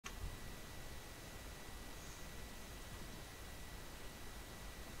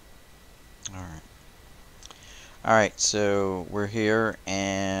Alright, so we're here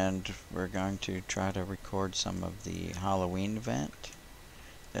and we're going to try to record some of the Halloween event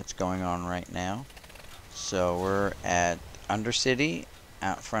that's going on right now. So we're at Undercity,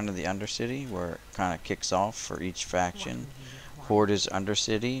 out front of the Undercity, where it kind of kicks off for each faction. Horde is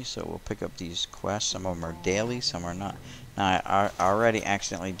Undercity, so we'll pick up these quests. Some of them are daily, some are not. Now, I already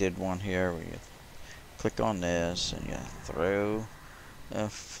accidentally did one here where you click on this and you throw a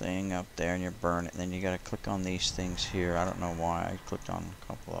thing up there and you burn it, and then you gotta click on these things here. I don't know why I clicked on a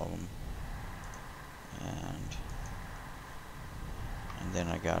couple of them, and then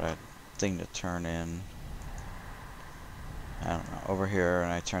I got a thing to turn in. I don't know, over here,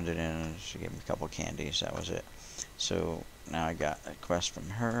 and I turned it in and she gave me a couple candies. That was it. So now I got a quest from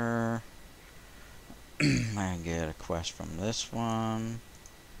her. I get a quest from this one,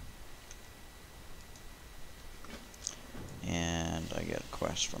 and I get a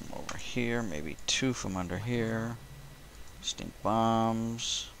quest from over here, maybe two from under here. Stink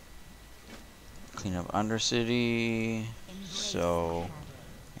bombs. Clean up Undercity. So,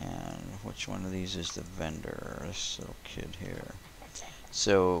 and which one of these is the vendor? This little kid here.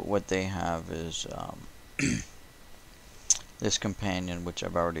 So what they have is this companion, which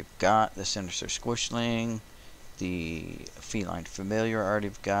I've already got. The Sinister Squishling. The Feline Familiar I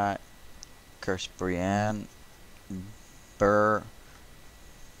already got. Cursed Brienne.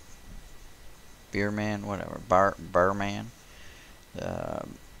 Beerman, whatever. Barman.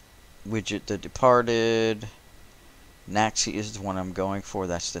 Widget the Departed. Naxi is the one I'm going for.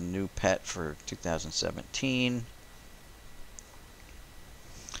 That's the new pet for 2017.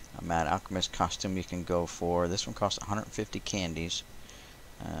 A Mad Alchemist costume you can go for. This one costs 150 candies.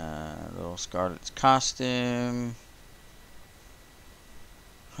 Little Scarlet's costume.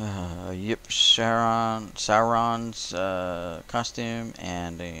 Yip Sauron's costume,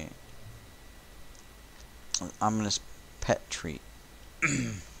 and a ominous pet treat.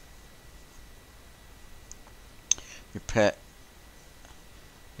 Your pet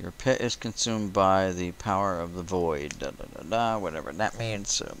is consumed by the power of the void. Da da da da. Whatever that means.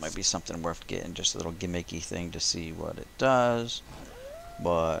 So it might be something worth getting. Just a little gimmicky thing to see what it does.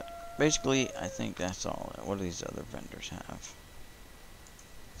 But basically, I think that's all. What do these other vendors have?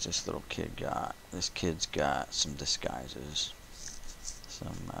 This little kid got. This kid's got some disguises,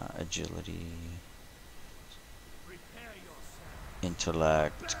 some agility,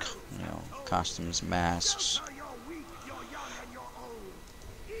 intellect, costumes, masks.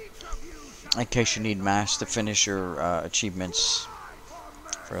 In case you need masks to finish your achievements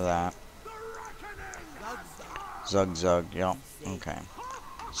for that. Zug Zug, yep. Okay.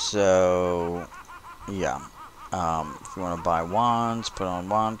 So, yeah. If you want to buy wands, put on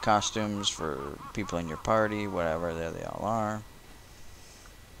wand costumes for people in your party, whatever, there they all are.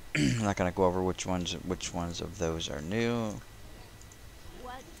 I'm not gonna go over which ones of those are new.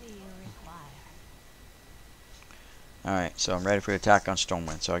 What do you require? Alright, so I'm ready for the attack on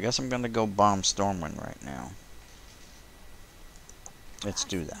Stormwind. So I guess I'm gonna go bomb Stormwind right now. Let's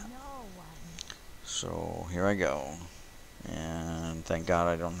do that. So here I go. And thank God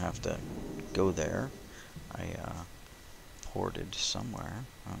I don't have to go there. I ported somewhere.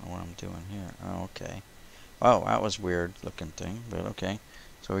 I don't know what I'm doing here. Oh, okay. Oh, that was weird looking thing, but okay.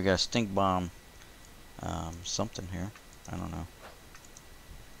 So we got a stink bomb something here. I don't know.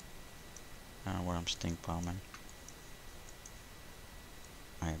 I don't know what I'm stink bombing.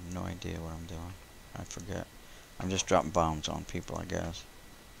 I have no idea what I'm doing. I forget. I'm just dropping bombs on people, I guess.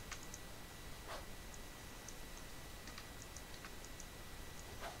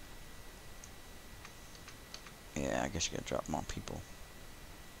 Yeah, I guess you gotta drop them on people.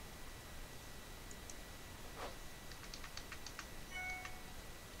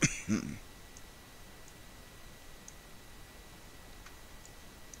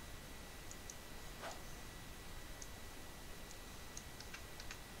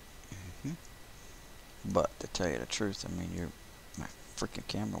 But to tell you the truth, I mean, my freaking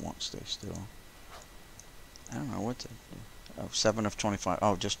camera won't stay still. I don't know what to do. Oh, 7 of 25.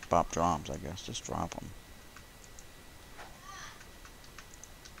 Oh, just pop drums, I guess. Just drop them.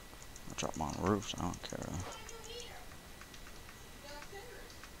 I'll drop them on roofs. I don't care.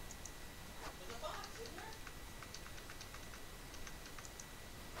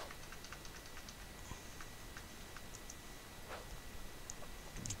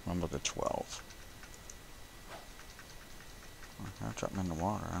 Remember the 12. I'll drop them in the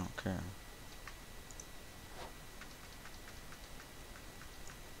water. I don't care.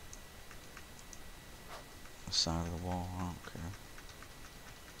 The side of the wall. I don't care.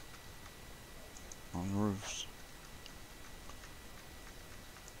 On roofs.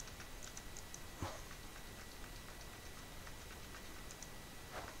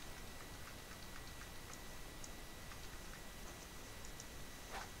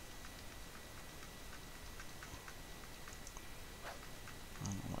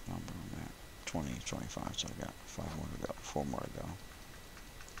 25, so I got 5 more to go, 4 more to go.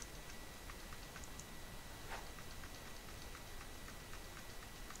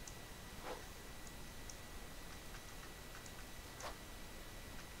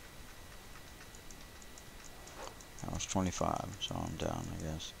 That was 25, so I'm down, I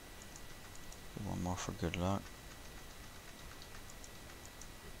guess. Do one more for good luck.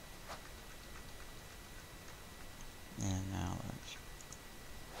 And now let's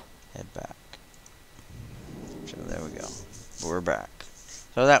head back. So there we go. We're back.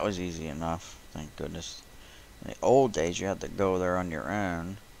 So that was easy enough, thank goodness. In the old days, you had to go there on your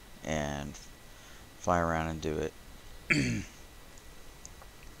own and fly around and do it.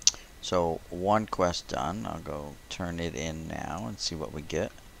 So one quest done. I'll go turn it in now and see what we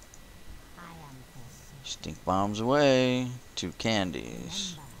get. Stink bombs away. 2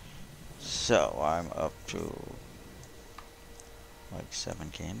 candies. So I'm up to like 7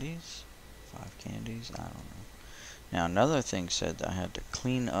 candies, 5 candies. I don't know. Now another thing said that I had to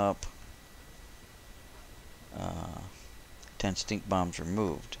clean up 10 stink bombs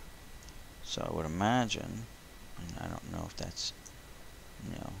removed. So I would imagine, and I don't know if that's,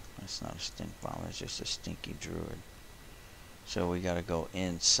 no, that's not a stink bomb, it's just a stinky druid. So we gotta go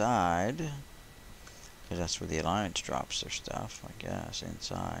inside, because that's where the Alliance drops their stuff, I guess,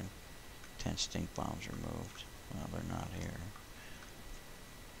 inside. 10 stink bombs removed. Well, they're not here.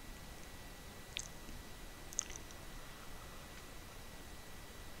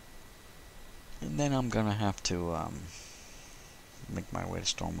 And then I'm gonna have to make my way to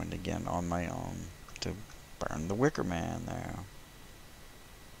Stormwind again on my own to burn the Wicker Man there.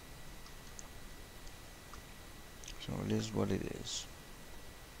 So it is what it is.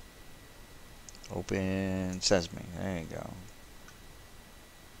 Open Sesame. There you go.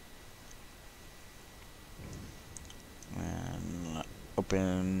 And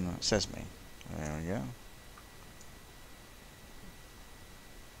open Sesame. There we go.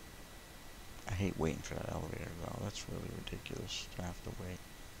 I hate waiting for that elevator though. That's really ridiculous to have to wait.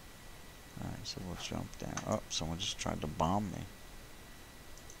 Alright, so we'll jump down. Oh, someone just tried to bomb me.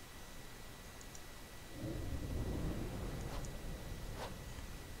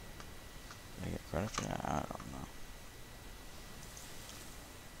 Did I get credit for that? I don't know.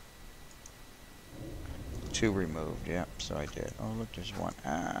 2 removed, yep, so I did. Oh look, there's one.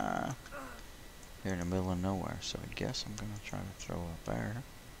 Ah, here in the middle of nowhere, so I guess I'm gonna try to throw a bear.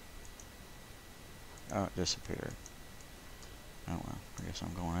 Oh, it disappeared. Oh well, I guess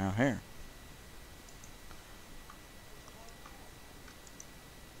I'm going out here.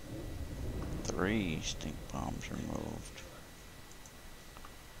 Three stink bombs removed.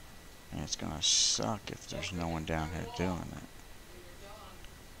 And it's gonna suck if there's no one down here doing it.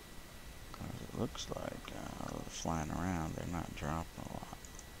 Because it looks like they're flying around, they're not dropping a lot.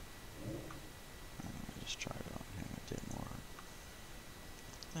 I just tried it on him, it didn't work.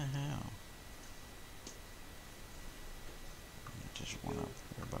 What the hell? Just one up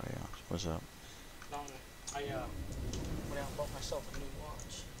everybody else. What's up? I went out and bought myself a new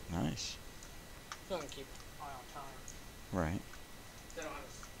watch. Nice. So I can keep an eye on time. Right. Then I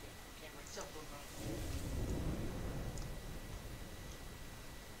was, can't myself look on.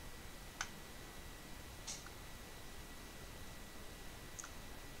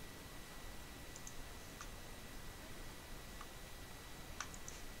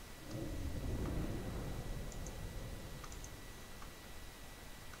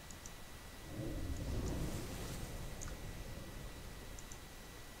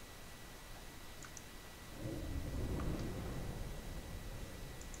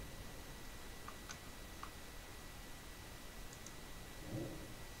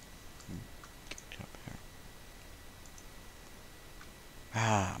 Get up here.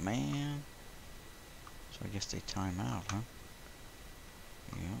 Ah, man. So I guess they time out, huh?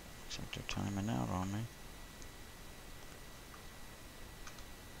 Yep, except they're timing out on me.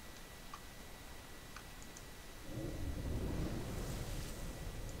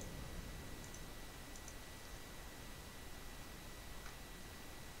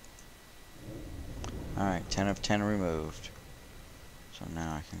 Alright, 10 of 10 removed. So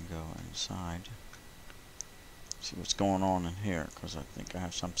now I can go inside. See what's going on in here, because I think I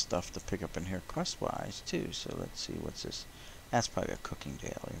have some stuff to pick up in here quest-wise, too. So let's see what's this. That's probably a cooking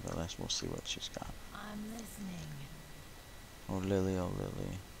daily, but we'll see what she's got. I'm listening. Oh, Lily, oh,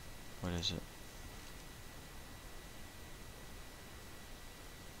 Lily. What is it?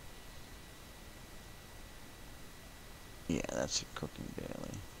 Yeah, that's a cooking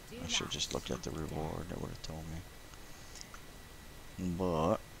daily. I should have just looked at the reward. That would have told me.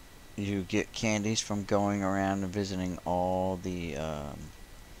 But you get candies from going around and visiting all the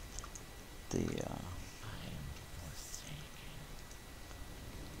the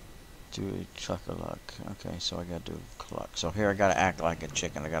do a chuck-a-luck. Okay, so I gotta do cluck. So here I gotta act like a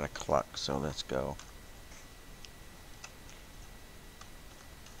chicken. I gotta cluck. So let's go.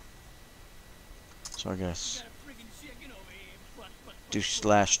 So I guess do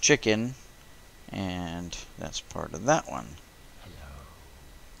slash chicken, and that's part of that one.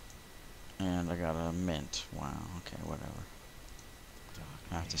 And I got a mint. Wow. Okay, whatever.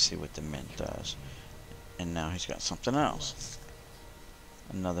 I have to see what the mint does. And now he's got something else.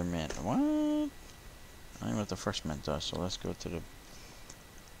 Another mint. What? I don't know what the first mint does. So let's go to the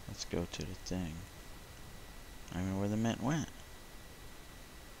thing. I don't know where the mint went.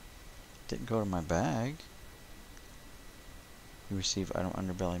 Didn't go to my bag. You receive item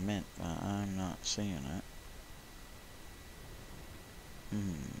underbelly mint. I'm not seeing it.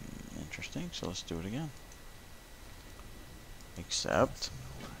 Interesting. So let's do it again. Accept.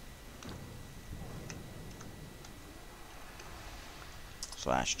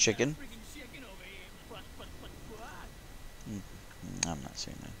 Slash chicken. I'm not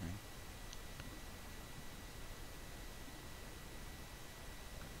seeing anything.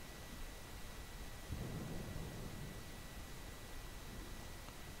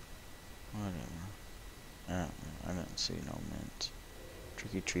 Whatever. I didn't see no mint.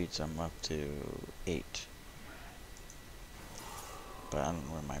 Tricky treats, I'm up to 8. But I don't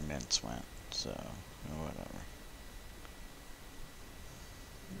know where my mints went, so whatever.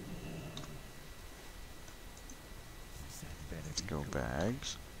 Let's go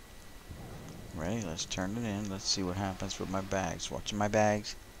bags. Ready? Let's turn it in. Let's see what happens with my bags. Watching my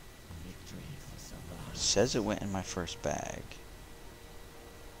bags. Says it went in my first bag.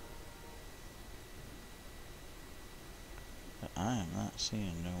 But I am not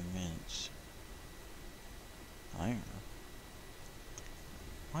seeing no mints. I don't know.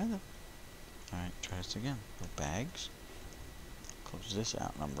 Why the... Alright, try this again. Go bags. Close this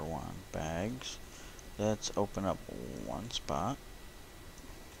out, number 1. Bags. Let's open up one spot.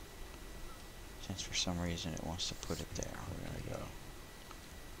 Since for some reason it wants to put it there. We're gonna go.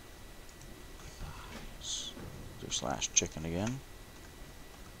 Do slash chicken again.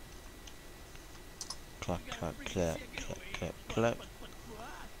 Cluck, cluck, cluck, cluck, cluck, cluck.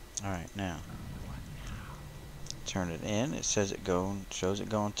 Alright, now. Turn it in. It says it shows it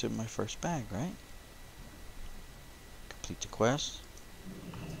going to my first bag, right? Complete the quest.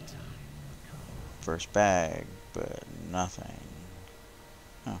 First bag, but nothing.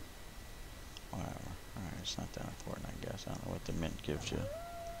 Huh. Whatever. Alright, it's not that important, I guess. I don't know what the mint gives you.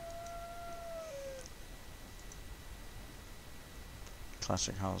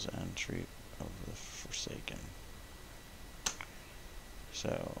 Classic house entry of the Forsaken.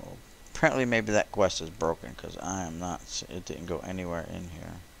 So, apparently maybe that quest is broken, because I am not... It didn't go anywhere in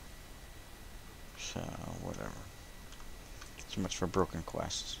here. So, whatever. So much for broken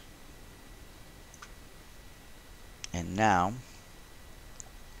quests. And now,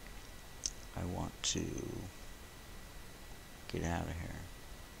 I want to get out of here.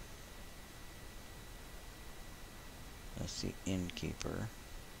 That's the innkeeper.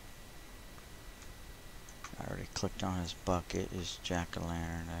 I already clicked on his bucket, his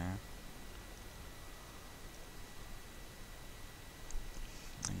jack-o'-lantern there.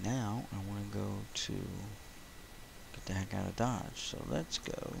 And now, I want to go to... Get the heck out of Dodge. So let's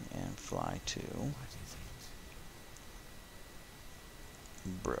go and fly to...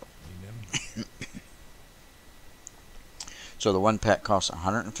 Bro. So the one pack costs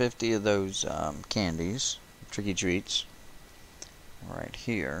 150 of those candies, tricky treats. Right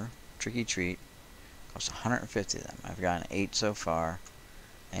here, tricky treat costs 150 of them. I've gotten 8 so far,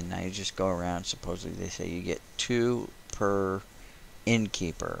 and now you just go around. Supposedly they say you get 2 per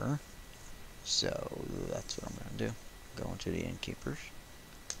innkeeper. So that's what I'm gonna do. Go into the innkeepers.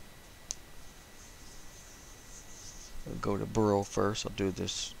 We'll go to Burrow first. I'll do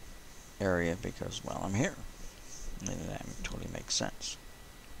this area because, well, I'm here. And that totally makes sense.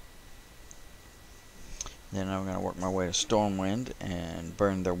 Then I'm going to work my way to Stormwind and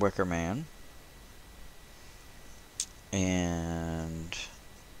burn their Wicker Man. And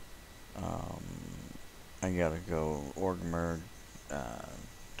I got to go Orgrimmar,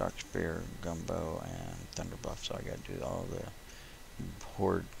 Darkspear, Gumbo, and Thunderbuff. So I got to do all the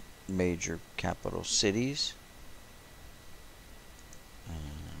Horde major capital cities.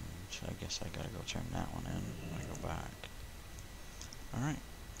 So I guess I gotta go turn that one in when I go back. Alright,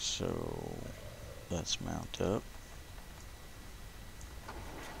 so let's mount up.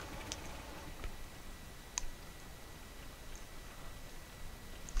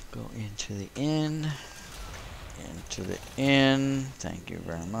 Go into the inn. into the inn. Thank you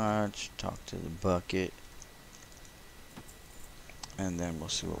very much. Talk to the bucket. And then we'll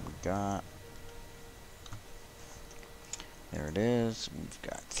see what we got. There it is. We've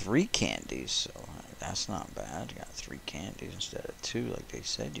got 3 candies, so that's not bad. Got 3 candies instead of 2 like they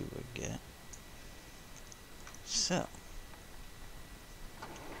said you would get. So,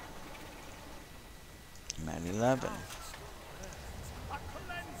 I'm at 11.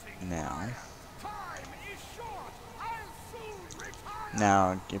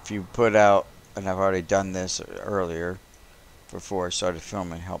 Now, if you put out, and I've already done this earlier, before I started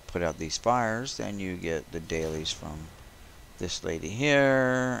filming, help put out these fires, then you get the dailies from this lady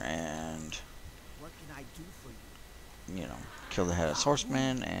here, and What can I do for you? you know, kill the headless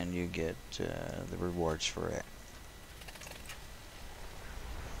horseman, and you get the rewards for it.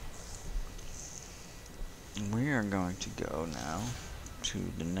 We are going to go now to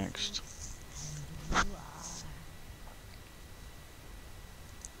the next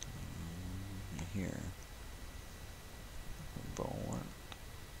here. Bulwark,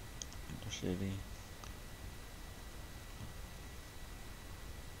 Intercity.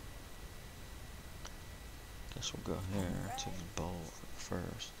 Guess we'll go here to the Bulwark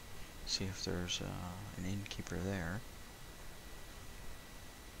first. See if there's an innkeeper there.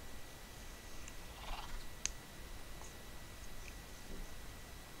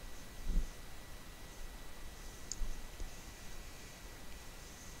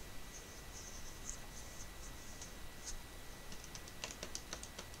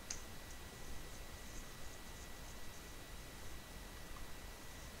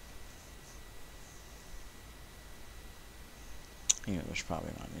 Yeah, there's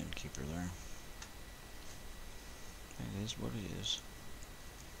probably not an innkeeper there. It is what it is.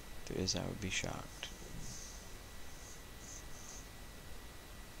 If there is, I would be shocked.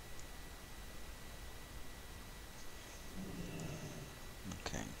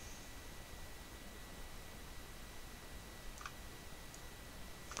 Okay.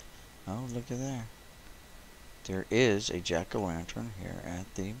 Oh, look at there. There is a jack-o'-lantern here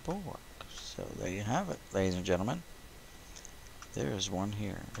at the Bulwark. So there you have it, ladies and gentlemen. There is one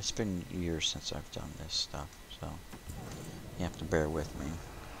here. It's been years since I've done this stuff, so you have to bear with me.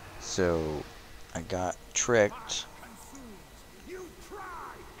 So I got tricked,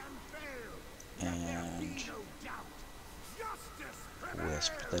 and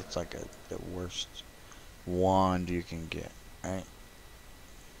Wisp. That's like the worst wand you can get, right?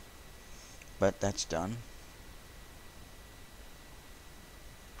 But that's done.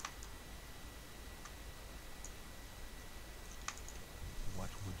 What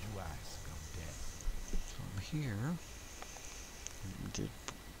would you ask of death? From here, we did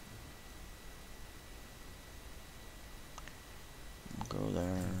go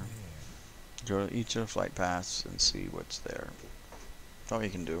there. Go to each of the flight paths and see what's there. That's all you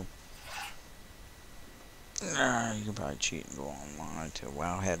can do. You can probably cheat and go online to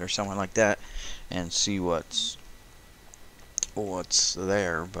Wowhead or someone like that and see what's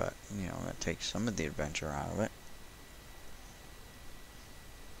there, but you know, that takes some of the adventure out of it.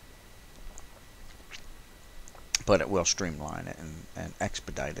 But it will streamline it and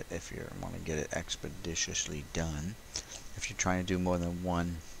expedite it if you want to get it expeditiously done. If you're trying to do more than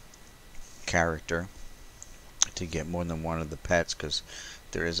one character, to get more than one of the pets, because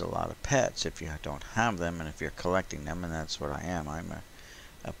there is a lot of pets if you don't have them, and if you're collecting them, and that's what I am. I'm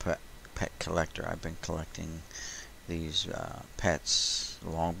a pet collector. I've been collecting these pets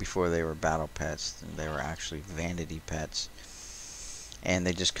long before they were battle pets. They were actually vanity pets, and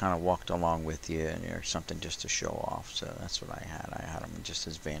they just kind of walked along with you, and or something just to show off. So that's what I had. I had them just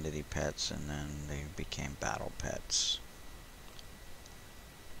as vanity pets, and then they became battle pets.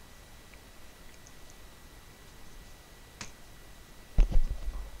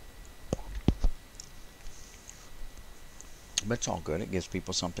 But it's all good. It gives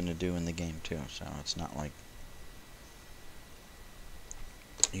people something to do in the game too. So it's not like,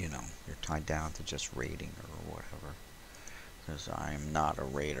 you know, you're tied down to just raiding or whatever. Because I'm not a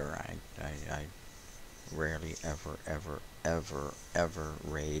raider. I rarely ever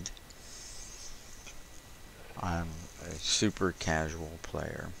raid. I'm a super casual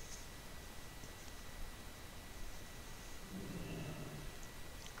player.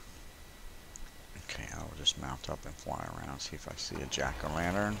 Okay, I'll just mount up and fly around, see if I see a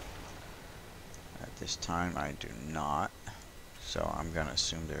jack-o'-lantern. At this time, I do not. So I'm going to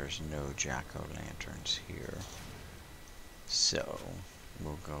assume there's no jack-o'-lanterns here. So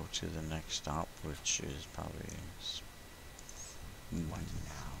we'll go to the next stop, which is probably... What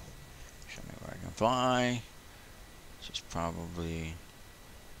now? Show me where I can fly. Which is probably...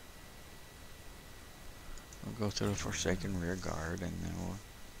 We'll go to the Forsaken Rear Guard, and then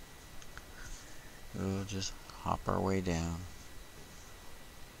we'll just hop our way down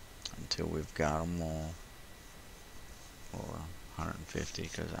until we've got them all, or 150,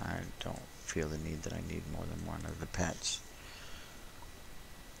 because I don't feel the need that I need more than one of the pets.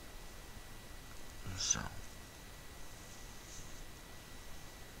 So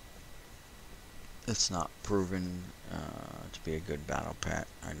it's not proven to be a good battle pet.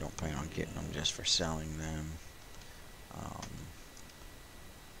 I don't plan on getting them just for selling them.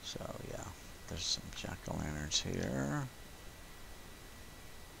 So yeah, there's some jack-o'-lanterns here.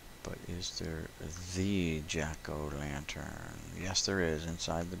 But is there the jack-o'-lantern? Yes, there is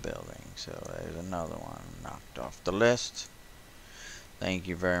inside the building. So there's another one knocked off the list. Thank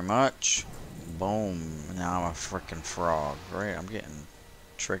you very much. Boom. Now I'm a freaking frog. Great. I'm getting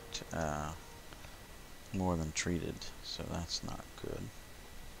tricked more than treated. So that's not good.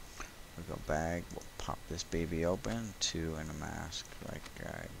 We'll go bag. We'll pop this baby open. 2 and a mask. Like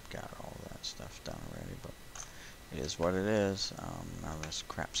I got all that stuff done already. But it is what it is. Now this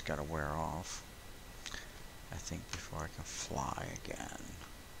crap's got to wear off, I think, before I can fly again.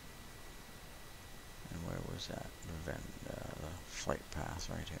 And where was that? The flight path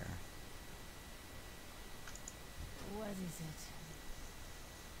right here. What is it?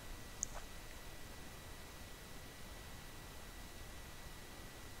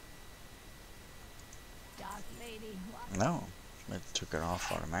 Dark lady, what? No, it took it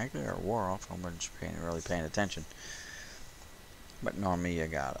off automatically or wore off. I wasn't really paying attention. But normally you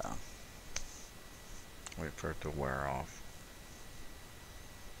gotta wait for it to wear off.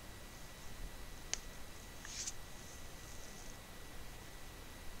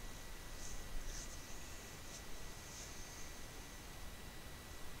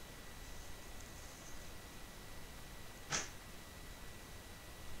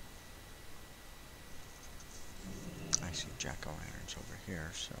 I see jack-o'-lanterns over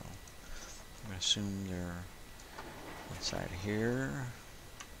here, so I'm gonna assume they're inside here.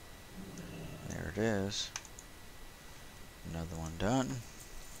 There it is. Another one done.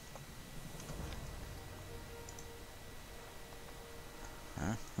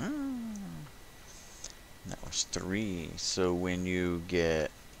 That was 3. So when you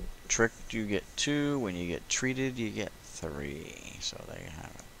get tricked, you get 2. When you get treated, you get 3. So there you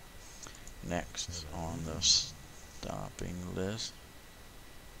have it. Next on the stopping list.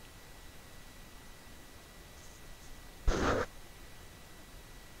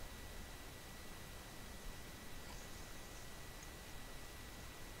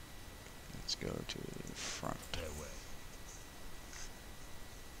 Let's go to the front.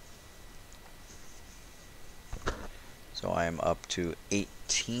 So I am up to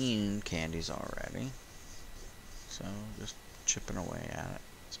 18 candies already. So just chipping away at it.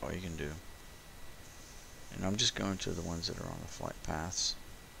 That's all you can do. And I'm just going to the ones that are on the flight paths.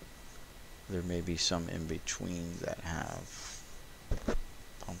 There may be some in between that have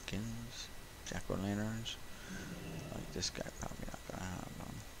pumpkins, jack-o'-lanterns. Like this guy probably not gonna have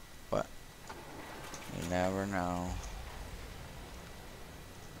them. But you never know.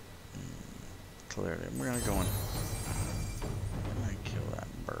 Clearly, we're gonna go in. I killed that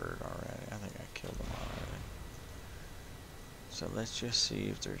bird already. I think I killed him already. So let's just see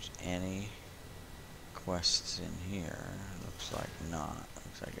if there's any quests in here. Looks like not.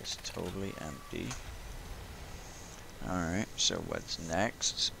 Looks like it's totally empty. Alright, so what's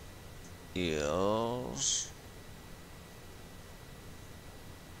next is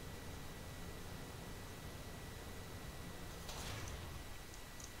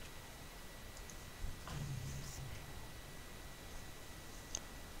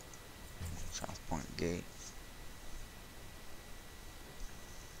South Point Gate.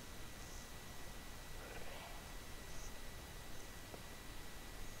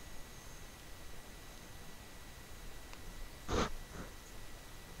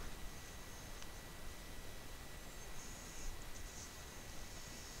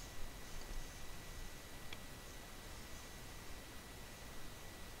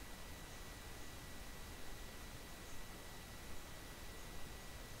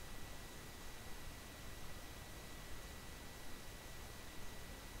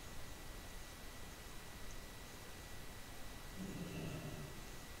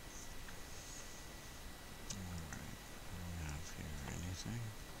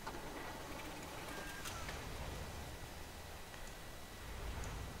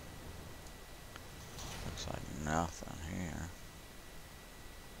 Looks like nothing here.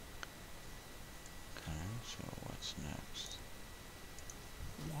 Okay, so what's next?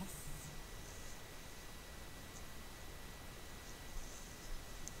 Yes.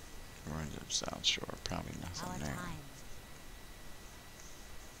 We're in Ruins of South Shore. Probably Our nothing there. time.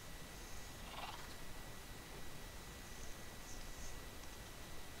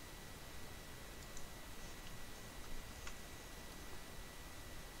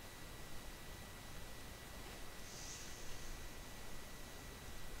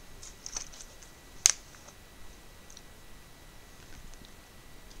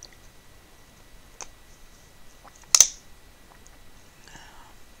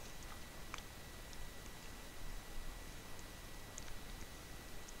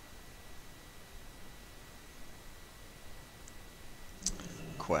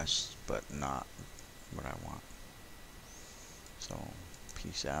 Quests, but not what I want. So,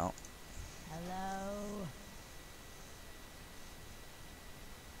 peace out. Hello.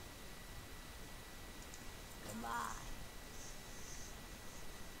 Goodbye.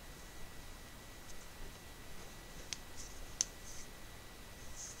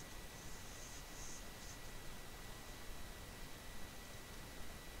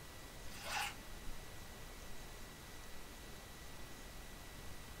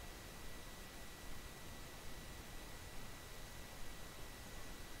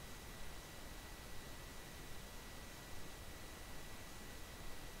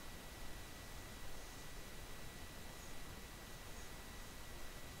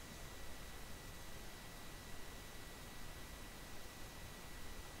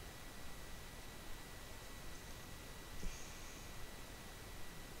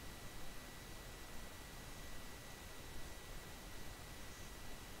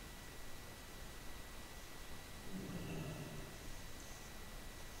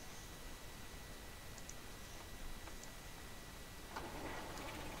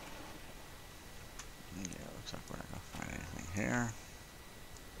 Yeah, looks like we're not gonna find anything here.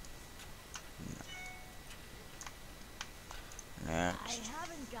 No. I Next,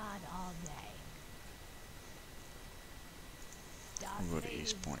 haven't got all day. Dark we'll go to Lady.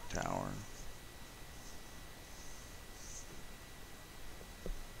 East Point Tower.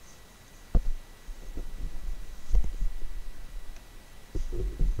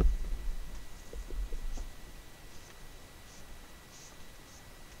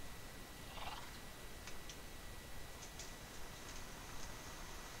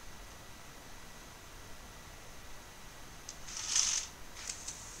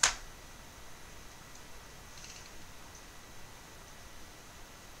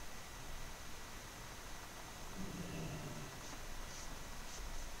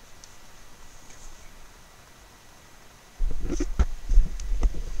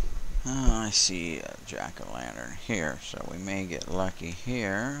 I see a jack-o'-lantern here, so we may get lucky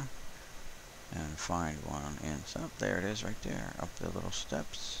here and find one. And so there it is, right there, up the little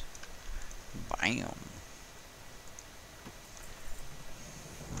steps. Bam!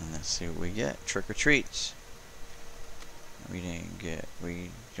 And let's see what we get. Trick or treats. We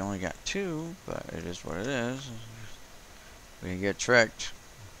only got 2, but it is what it is. We didn't get tricked.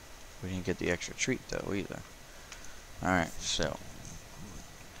 We didn't get the extra treat though either. Alright, so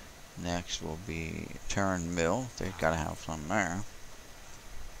next will be Turn Mill. They've got to have some there.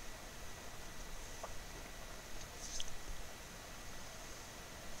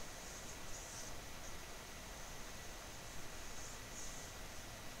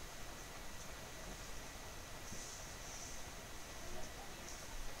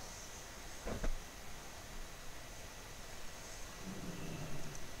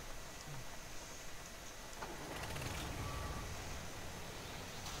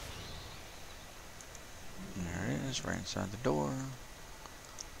 There it is, right inside the door.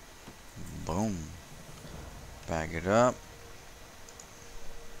 Boom. Bag it up.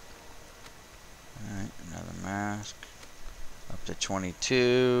 Alright, another mask. Up to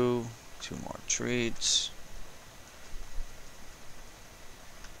 22. 2 more treats.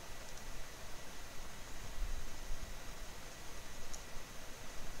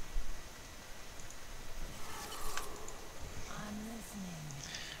 I'm listening.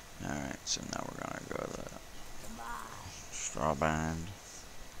 Alright, so now we're gonna go to the Goodbye. straw band.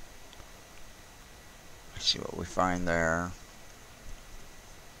 Let's see what we find there.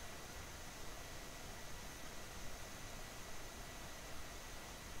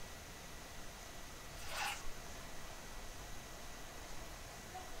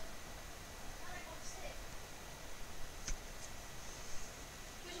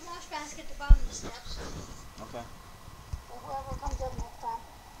 There's a wash basket at the bottom of the steps. Okay. For whoever comes up next time.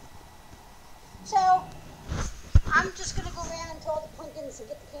 So, I'm just going to go around and tell the pumpkins and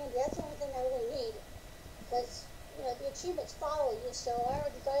get the candy. That's the only thing I really need. Because, you know, the achievements follow you, so I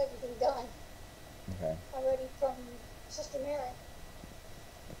already got everything done Okay. already from Sister Mary.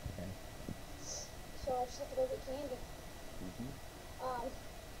 Okay. have to go get candy. Mm-hmm.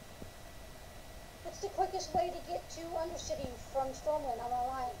 What's the quickest way to get to Undercity from Stormwind on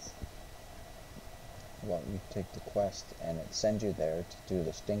Alliance? Well, you take the quest and it sends you there to do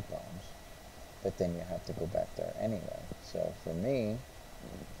the stink bombs, but then you have to go back there anyway. So for me,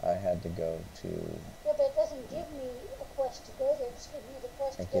 I had to go to. Yeah, but it doesn't give me a quest to go there. It just gives me the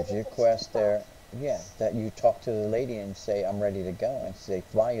quest to It go gives there you a for the quest stink there. bombs. Yeah, that you talk to the lady and say I'm ready to go, and they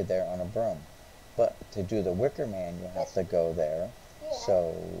fly you there on a broom. But to do the Wicker Man, you have to go there. Yeah.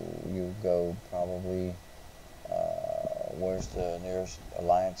 So you go probably. Where's the nearest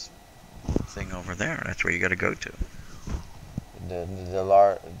Alliance thing over there? That's where you got to go to.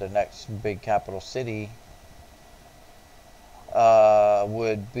 The next big capital city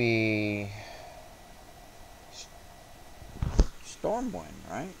would be Stormwind,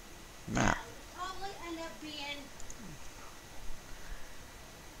 right? Map. Probably end up being.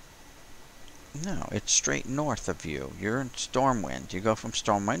 No, it's straight north of you. You're in Stormwind. You go from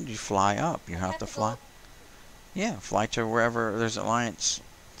Stormwind, you fly up. You have to fly. Yeah, fly to wherever there's Alliance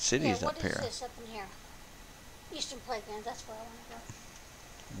cities Yeah, what up is here. this up in here? Eastern Plaguelands, that's where I want to go.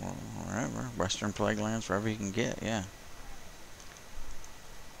 Well, wherever. Western Plaguelands, wherever you can get, yeah.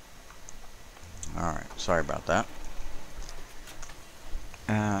 Alright, sorry about that.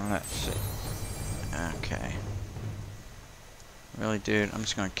 Let's see. Okay. Really, dude? I'm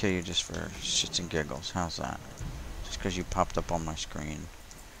just gonna kill you just for shits and giggles. How's that? Just because you popped up on my screen.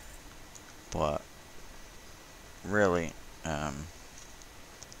 But, really,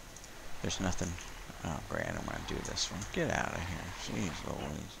 there's nothing. Oh, great, I don't want to do this one. Get out of here. Jeez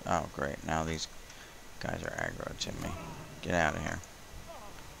Louise. Oh, great, now these guys are aggro to me. Get out of here.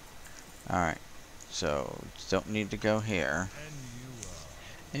 Alright, so, don't need to go here.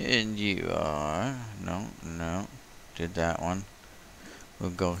 And you are. No. Did that one.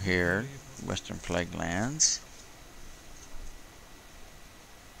 We'll go here. Western Plaguelands.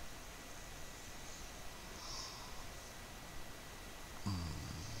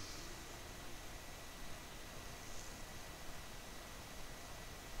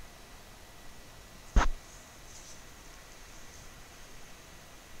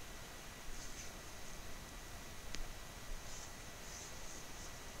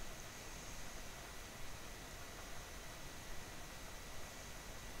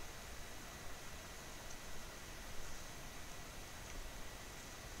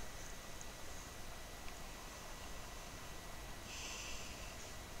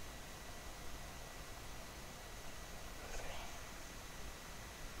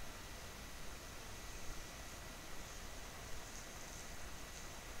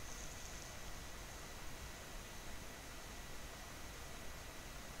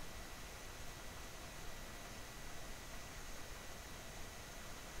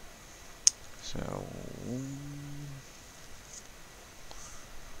 So,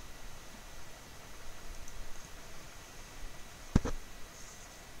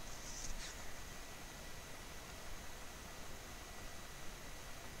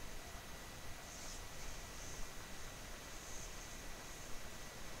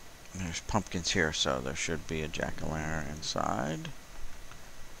 there's pumpkins here, so there should be a jack-o'-lantern inside.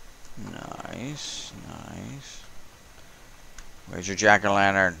 Nice. Where's your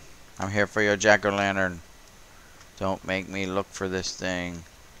jack-o'-lantern? I'm here for your jack-o'-lantern. Don't make me look for this thing.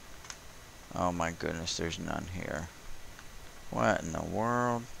 Oh my goodness, there's none here. What in the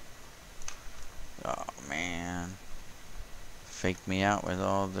world? Oh man. Fake me out with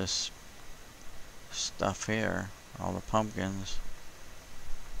all this stuff here. All the pumpkins.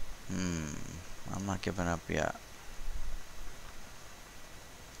 I'm not giving up yet.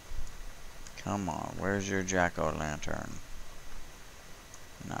 Come on, where's your jack-o'-lantern?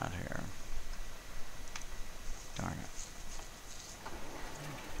 Not here. Darn it.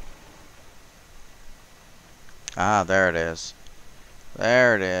 Ah, there it is.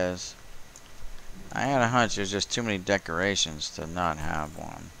 There it is. I had a hunch there's just too many decorations to not have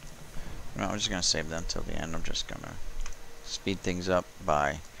one. No, I'm just going to save them till the end. I'm just going to speed things up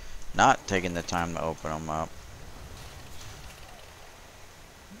by not taking the time to open them up.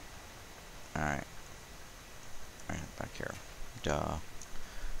 Alright. Right, back here. Duh.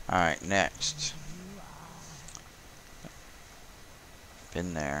 Alright, next.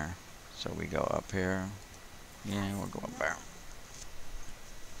 Been there. So we go up here. Yeah, we'll go up there.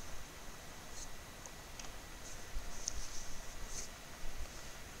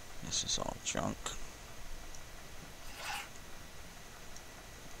 This is all junk.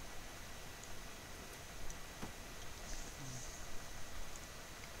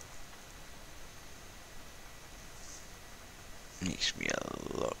 Makes me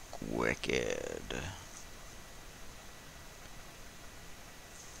look wicked.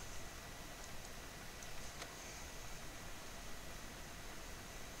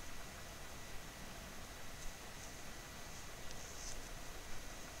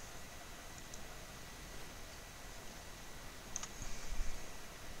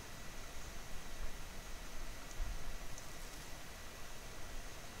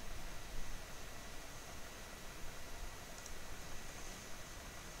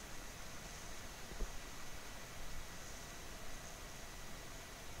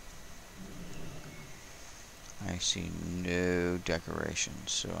 see no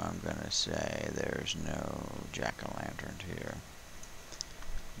decorations, so I'm gonna say there's no jack-o'-lantern here.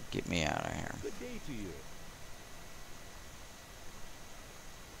 Get me out of here. Good day to you.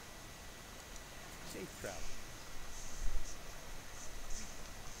 Safe travel.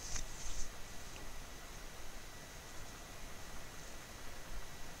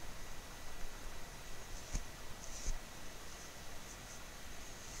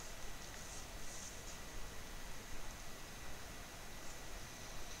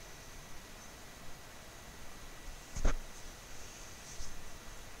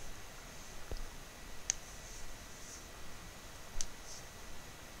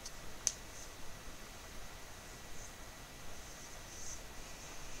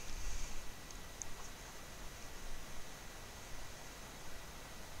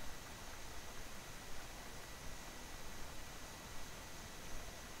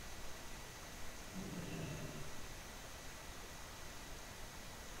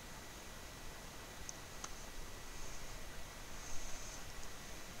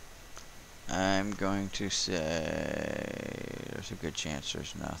 I'm going to say there's a good chance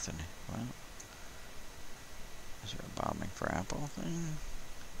there's nothing. Well, is there a bombing for apple thing?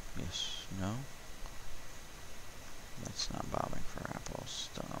 Yes, no. That's not bombing for apples.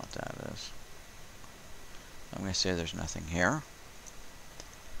 Don't know what that is. I'm going to say there's nothing here.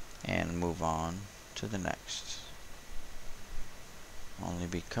 And move on to the next. Only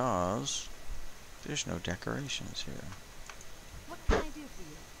because there's no decorations here. What can I do for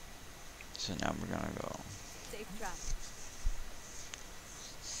you? So now we're going to go. Safe travel.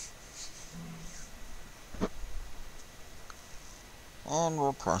 And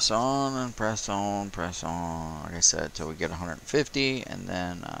we'll press on and press on, press on, like I said, till we get 150, and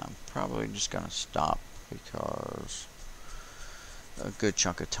then I'm probably just going to stop because a good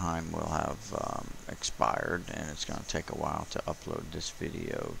chunk of time will have expired, and it's going to take a while to upload this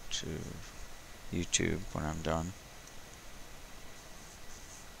video to YouTube when I'm done.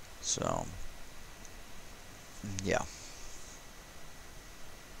 So, yeah.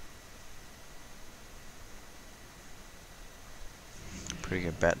 Pretty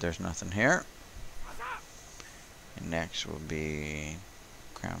good bet there's nothing here. And next will be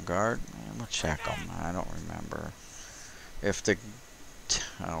Crown Guard. And we'll check them. I don't remember if the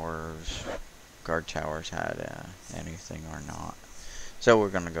towers, guard towers had anything or not. So we're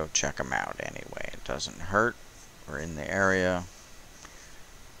going to go check them out anyway. It doesn't hurt. We're in the area.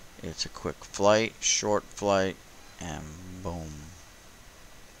 It's a quick flight, short flight, and boom.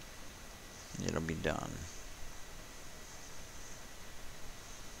 It'll be done.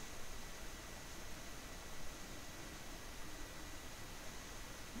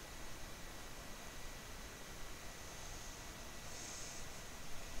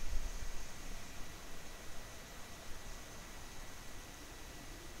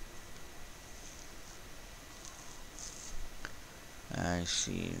 I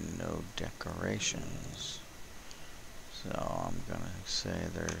see no decorations, so I'm gonna say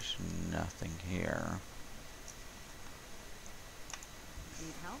there's nothing here.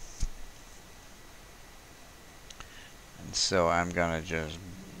 Need help? And so I'm gonna just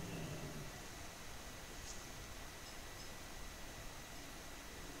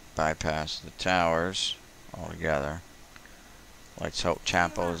bypass the towers altogether. Let's hope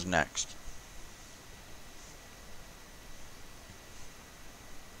Champo is next.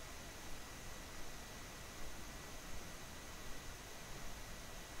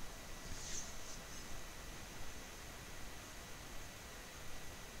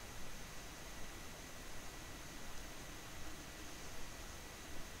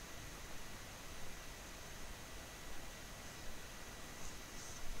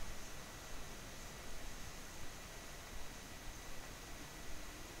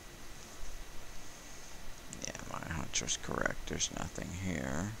 Is correct. There's nothing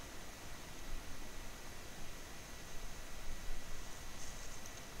here.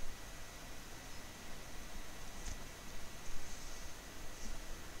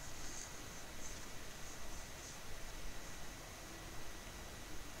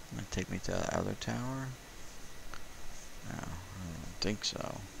 Might take me to the other tower? No, I don't think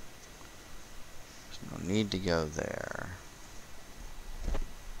so. There's no need to go there.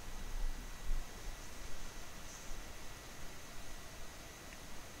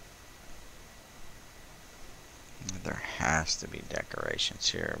 There has to be decorations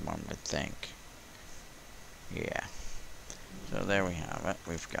here, one would think. Yeah. So there we have it.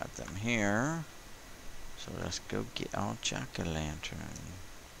 We've got them here. So let's go get our jack-o'-lantern.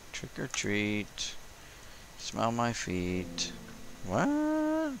 Trick or treat. Smell my feet.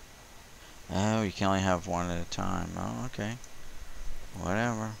 What? Oh, you can only have one at a time. Oh, okay.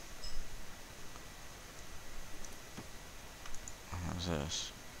 Whatever. What's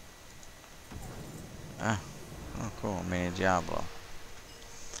this? Ah, oh cool. Mini Diablo.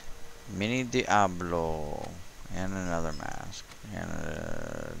 Mini Diablo. And another mask. And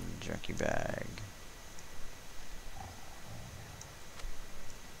a junkie bag.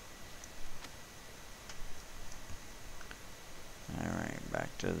 Alright,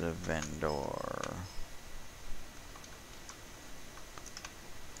 back to the vendor.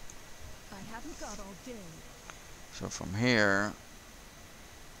 I haven't got all day. So from here,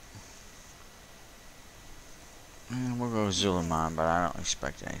 we'll go Zulaman, but I don't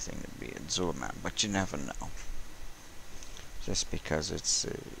expect anything to be at Zulaman, but you never know. Just because it's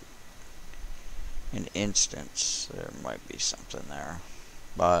an instance, there might be something there.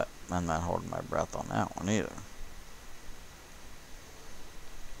 But I'm not holding my breath on that one either.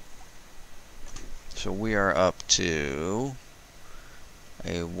 So we are up to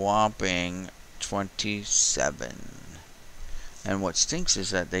a whopping 27. And what stinks is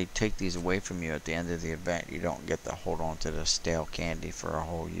that they take these away from you at the end of the event. You don't get to hold on to the stale candy for a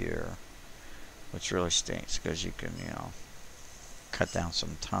whole year. Which really stinks because you can, cut down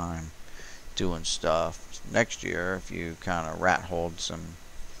some time doing stuff. Next year, if you kind of rat hold some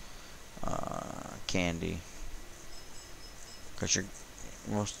candy. Because you're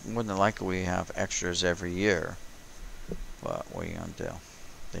more than likely we have extras every year. But what are you going to do?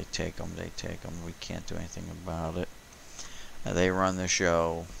 They take them, they take them. We can't do anything about it. They run the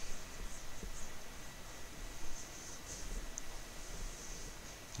show.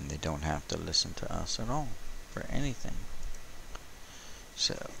 And they don't have to listen to us at all for anything.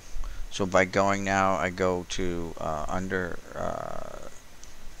 So by going now, I go to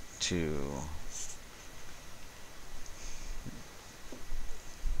to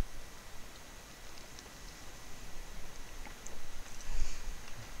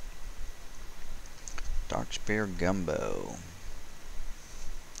Dark Spear Gumbo.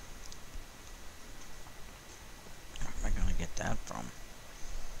 Where am I going to get that from?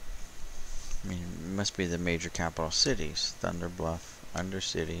 I mean, it must be the major capital cities. Thunder Bluff,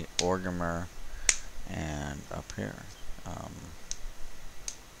 Undercity, Orgrimmar, and up here.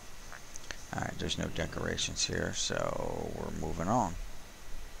 Alright, there's no decorations here, so we're moving on.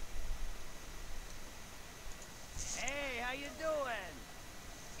 Hey, how you doing?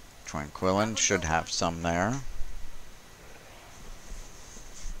 Tranquillin should have some there.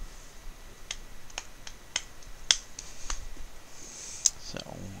 So,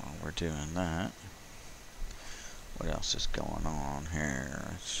 while we're doing that, what else is going on here?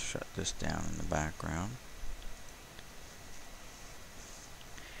 Let's shut this down in the background.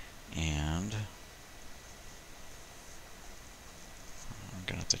 And I'm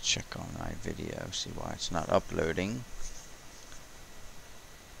gonna have to check on my video, see why it's not uploading.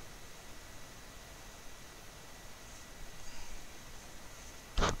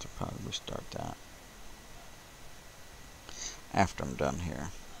 I have to probably restart that after I'm done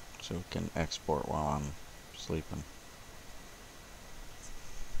here, so we can export while I'm sleeping.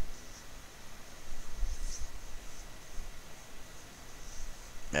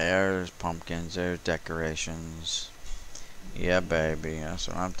 There's pumpkins, there's decorations. Yeah, baby, that's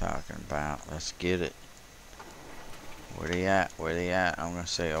what I'm talking about. Let's get it. Where they at? Where they at? I'm gonna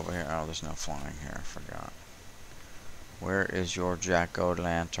say over here. Oh, there's no flying here. I forgot. Where is your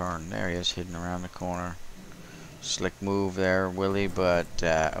jack-o'-lantern? There he is, hidden around the corner. Slick move there, Willie, but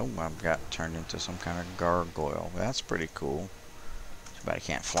oh, I've got turned into some kind of gargoyle. That's pretty cool. Too bad I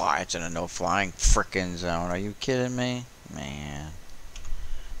can't fly. It's in a no-flying frickin' zone. Are you kidding me? Man.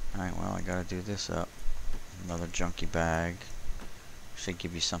 Alright, well, I gotta do this up. Another junkie bag. Should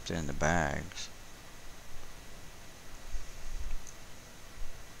give you something in the bags.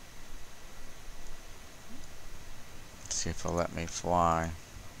 Let's see if it'll let me fly.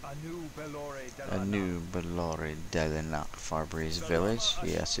 A new Bellore Delena Farbreeze Village.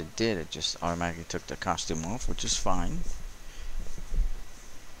 Yes, it did. It just automatically took the costume off, which is fine.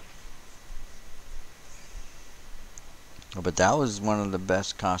 But that was one of the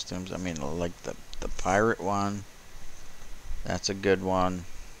best costumes. I mean, like the pirate one. That's a good one.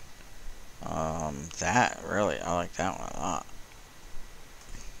 That really, I like that one a lot.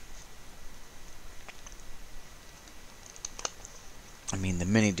 I mean, the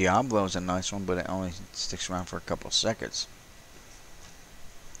mini Diablo is a nice one, but it only sticks around for a couple seconds.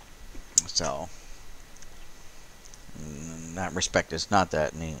 So, in that respect, it's not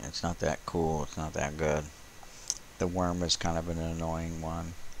that neat. It's not that cool. It's not that good. The worm is kind of an annoying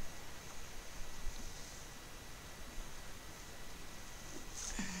one.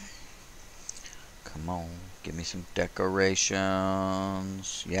 on, give me some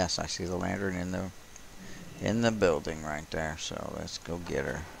decorations. Yes, I see the lantern in the building right there. So let's go get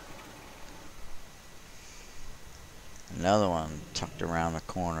her. Another one tucked around the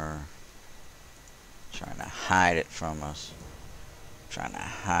corner, trying to hide it from us. Trying to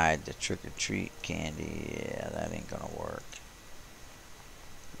hide the trick-or-treat candy. Yeah, that ain't gonna work.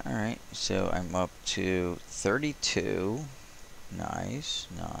 Alright, so I'm up to 32. Nice,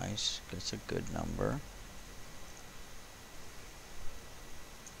 nice. That's a good number.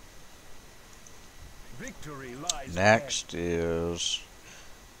 Victory lies Next is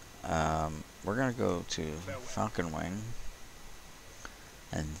we're gonna go to Falcon Wing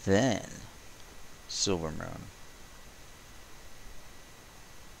and then Silver Moon.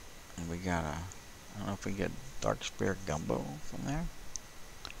 And we got I don't know if we get Dark Spear Gumbo from there.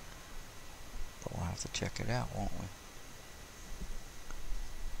 But we'll have to check it out, won't we?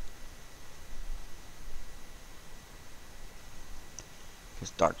 Because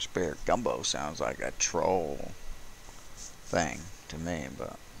Dark Spear Gumbo sounds like a troll thing to me,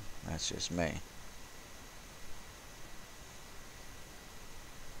 but that's just me.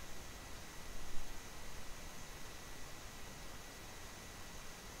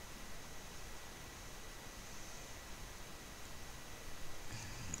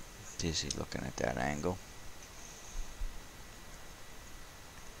 Dizzy looking at that angle.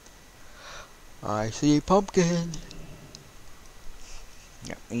 I see a pumpkin.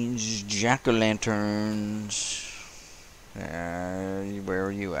 That means jack-o'-lanterns. Where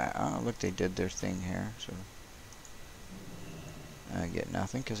are you at? Oh, look, they did their thing here. So I get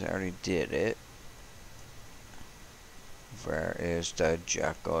nothing because I already did it. Where is the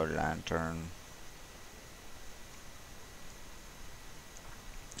jack-o'-lantern?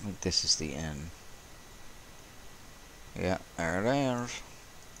 This is the end. Yeah, there it is.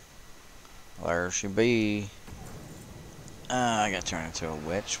 There she be. I got turned into a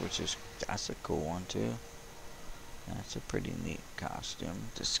witch, that's a cool one too. That's a pretty neat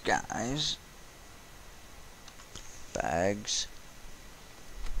costume. Disguise. Bags.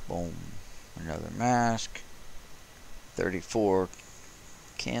 Boom. Another mask. 34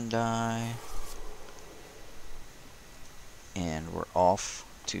 can die. And we're off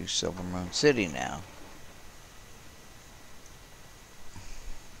to Silver Moon City now.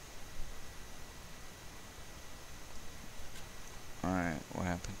 Alright, what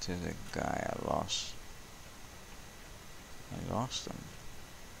happened to the guy I lost? I lost him.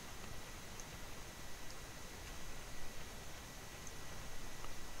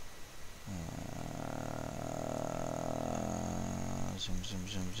 Zoom, zoom,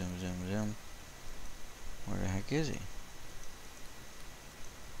 zoom, zoom, zoom, zoom. Where the heck is he?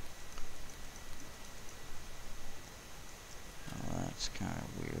 Oh, that's kind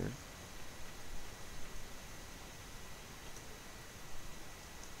of weird.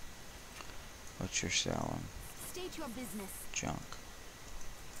 What you're selling? State your business. Junk.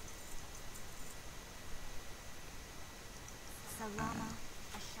 Salama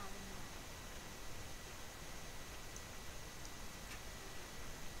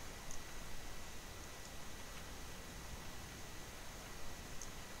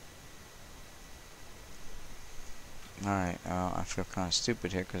Alright, I feel kind of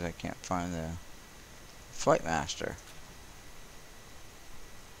stupid here because I can't find the Flight Master.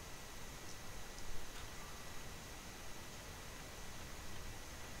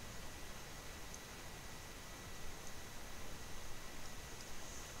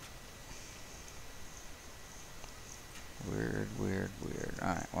 Weird, weird, weird.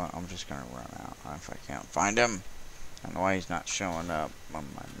 Alright, well, I'm just gonna run out if I can't find him. I don't know why he's not showing up on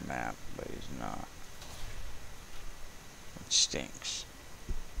my map, but he's not. It stinks.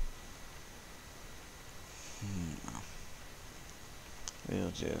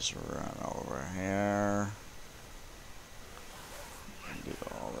 We'll just run over here and get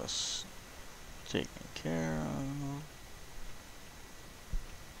all this taken care of.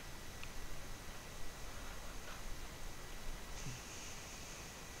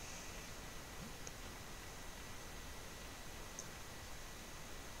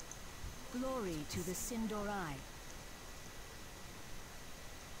 glory to the Sindorai.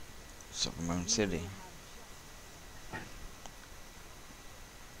 Silver Moon City.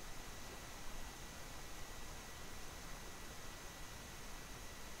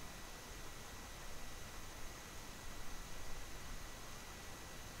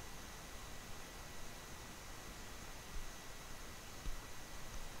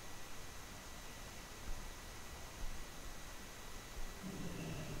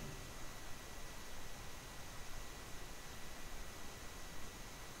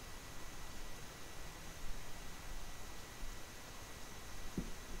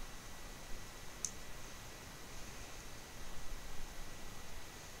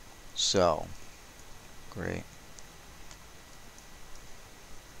 So, great.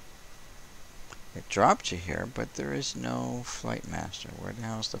 It dropped you here, but there is no flight master. Where the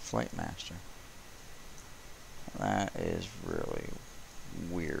hell is the flight master? That is really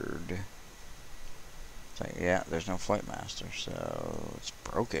weird. It's like, yeah, there's no flight master, so it's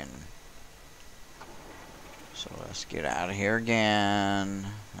broken. So let's get out of here again.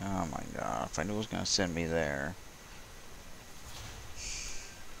 Oh my god, if I knew it was going to send me there.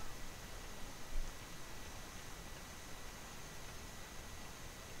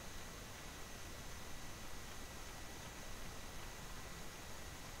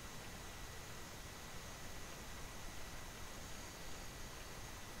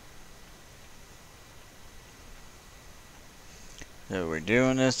 So we're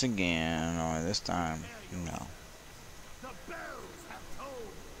doing this again, only this time, no. The bells have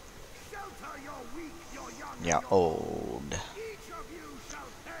tolled. Shelter your weak, your young, and Yeah, your old. Each of you shall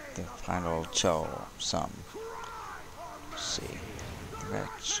pay The the final sum. cry for Let's mercy. see. The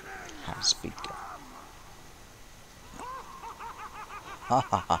Let's reckoning how to has speak come. Ha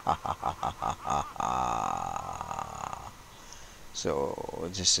ha ha ha ha ha ha ha. So,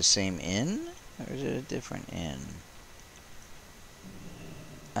 is this the same inn? Or is it a different inn?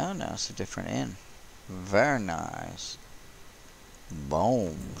 Oh no, it's a different inn. Very nice.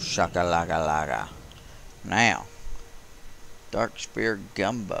 Boom. Shaka-laka laga. Now, Dark Spear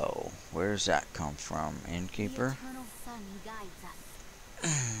Gumbo. Where does that come from? The Innkeeper? eternal sun guides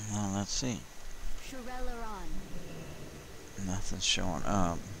us. Well, let's see. Shurelaron. Nothing's showing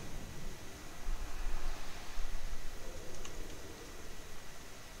up.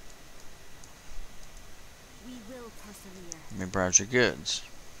 We will persevere. Let me browse your goods.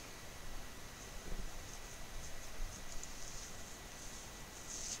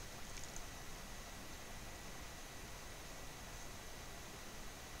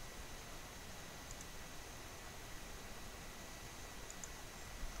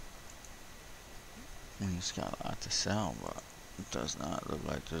 He's got a lot to sell, but it does not look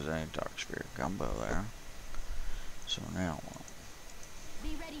like there's any Dark Spirit Gumbo there. So now what?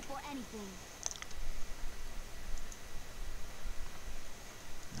 Be ready for anything.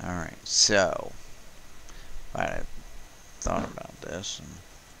 Alright, so I had thought about this, and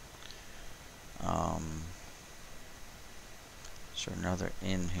is there another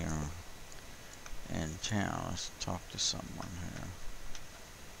inn here in town? Let's talk to someone here.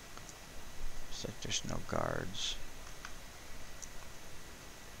 Looks like there's no guards.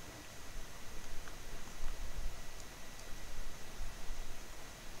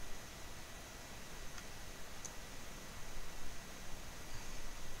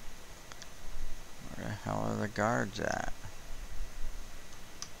 Where the hell are the guards at?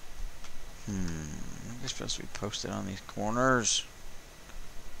 They're supposed to be posted on these corners.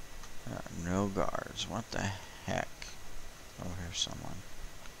 There are no guards. What the heck? Oh, here's someone.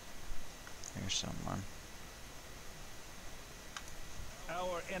 Here's someone.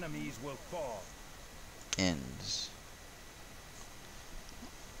 Our enemies will fall. Inns.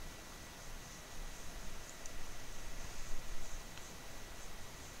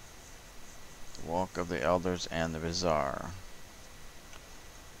 The Walk of the Elders and the Bazaar.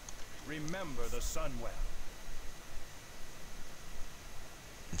 Remember the Sunwell.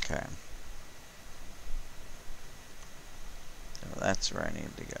 Okay. So that's where I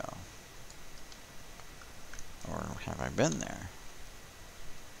need to go. Or have I been there?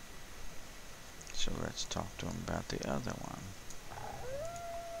 So let's talk to him about the other one.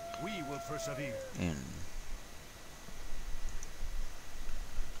 We will persevere. Inn.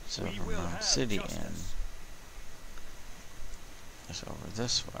 We will Silvermount have City Inn. justice. It's over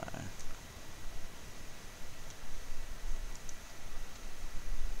this way.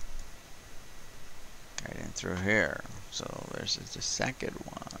 Right in through here. So there's the second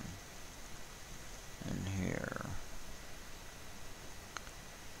one. In here.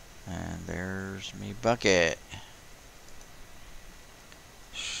 And there's me bucket.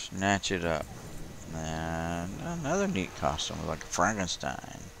 Snatch it up. And another neat costume like a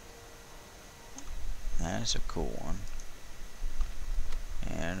Frankenstein. That's a cool one.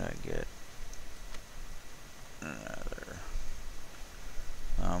 And I get another.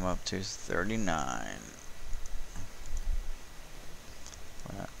 I'm up to 39.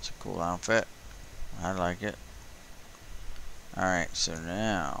 That's a cool outfit. I like it. Alright, so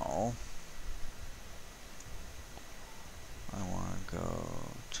now I want to go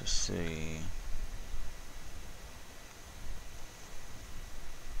to see.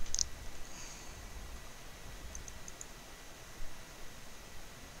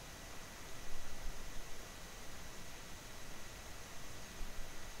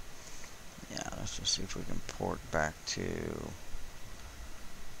 Let's see if we can port back to,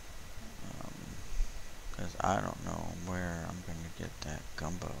 because I don't know where I'm going to get that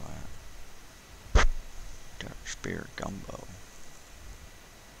gumbo at. Dark Spear gumbo.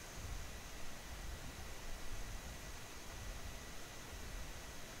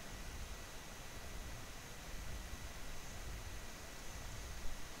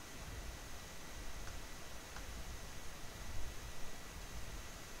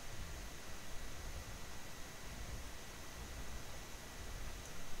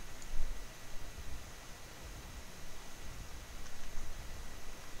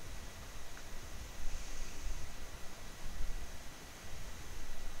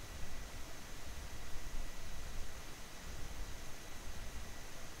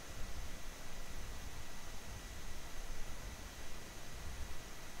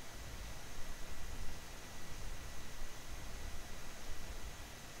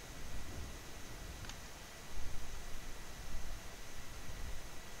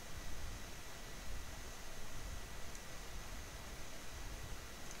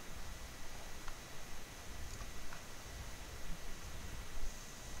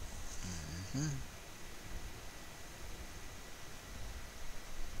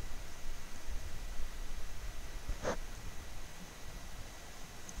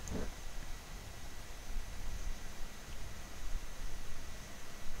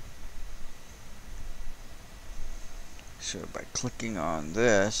 So by clicking on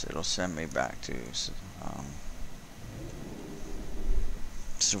this, it'll send me back to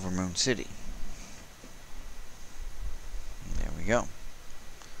Silver Moon City. There we go.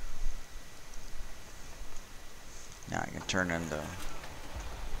 Now I can turn in the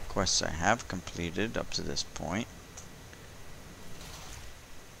quests I have completed up to this point.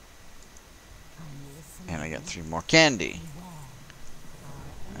 And I got 3 more candy.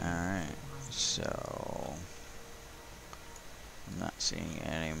 Alright, so I'm not seeing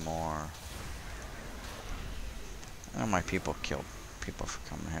any more. Oh, my people killed people for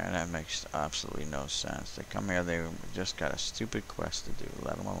coming here. That makes absolutely no sense. They come here, they just got a stupid quest to do.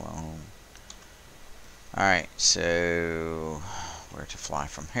 Let them alone. Alright, so where to fly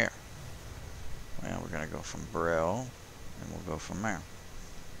from here? Well, we're going to go from Brill, and we'll go from there.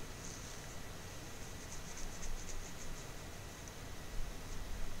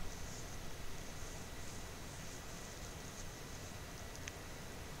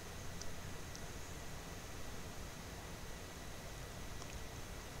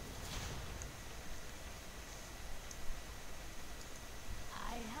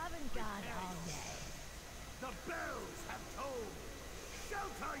 I haven't got all day. The bells have tolled.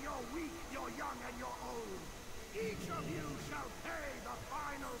 Shelter your weak, your young, and your old. Each of you shall pay the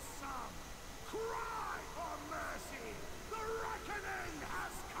final sum. Cry for mercy. The reckoning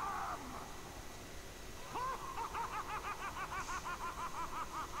has come.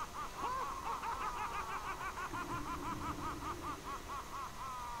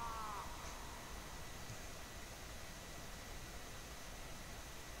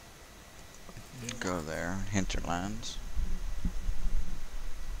 Go there, Hinterlands.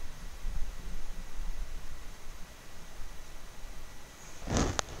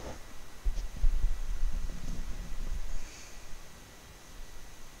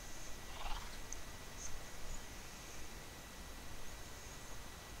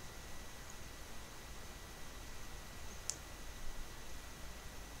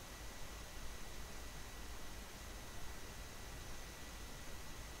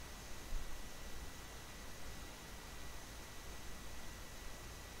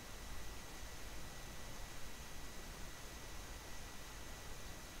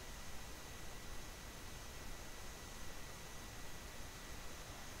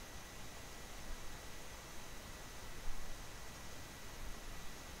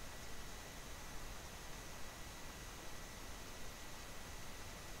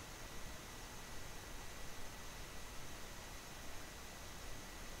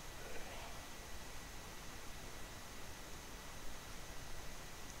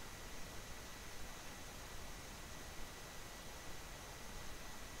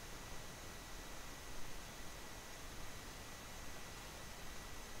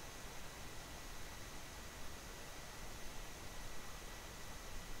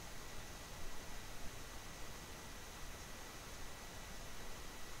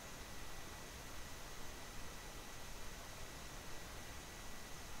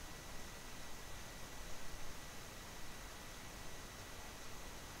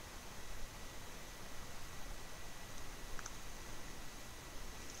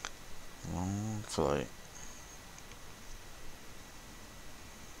 Long flight.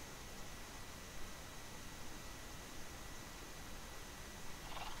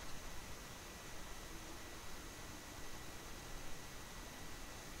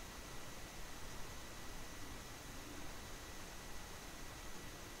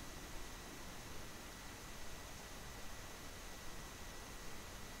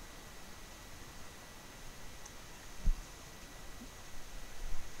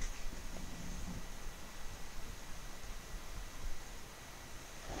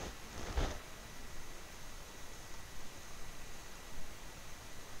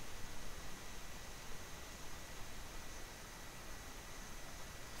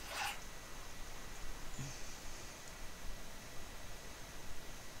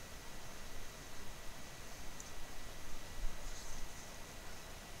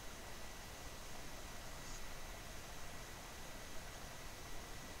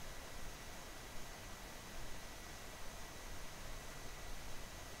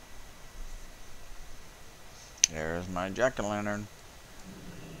 There's my jack-o'-lantern.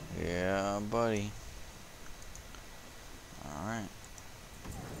 Yeah, buddy. Alright.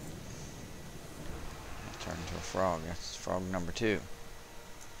 Turned into a frog. That's frog number 2.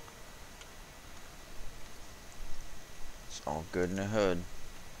 It's all good in the hood.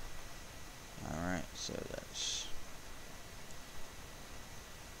 Alright, so that's...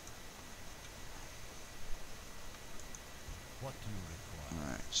 What do you require?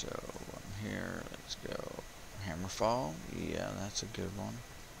 Alright, so I'm here. Let's go. Hammerfall. Yeah, that's a good one.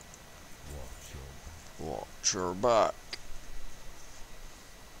 Watch your Watch your back.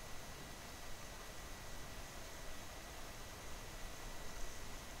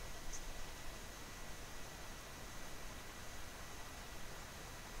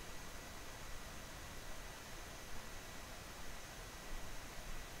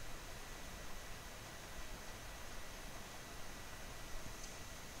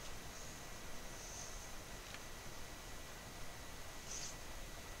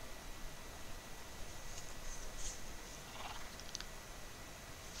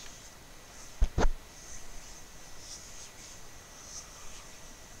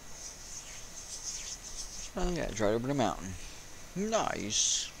 Oh yeah, it's right over the mountain.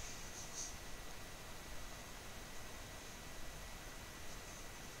 Nice.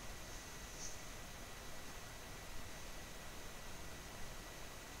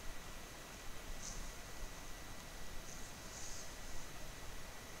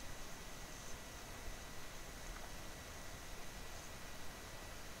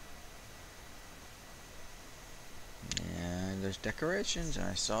 And there's decorations, and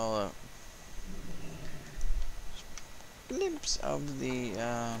I saw a glimpse of the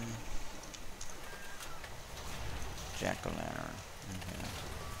jack-o'-lantern. Okay.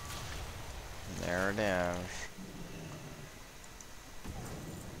 There it is.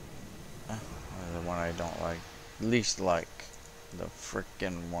 The one I don't like. Least like. The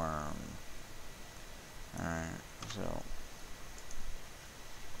frickin' worm. Alright, so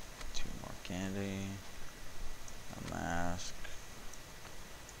 2 more candy. A mask.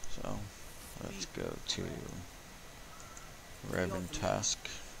 So let's go to Raven Tusk.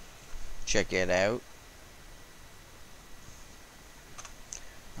 Check it out.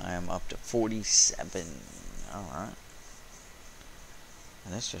 I am up to 47. Alright.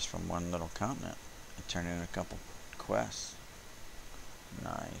 And that's just from one little continent. I turned in a couple quests.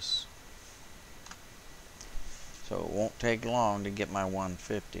 Nice. So it won't take long to get my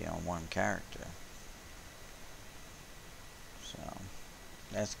 150 on one character. So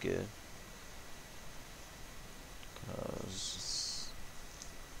that's good. Because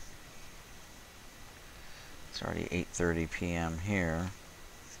it's already 8:30 p.m. here.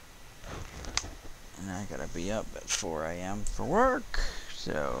 And I gotta be up at 4 a.m. for work.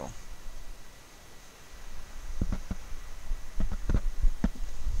 So I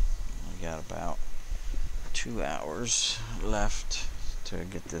got about 2 hours left to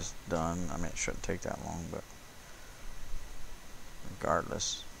get this done. I mean, it shouldn't take that long, but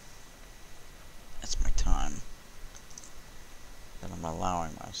regardless, that's my time that I'm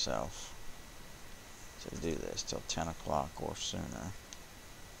allowing myself to do this till 10 o'clock or sooner.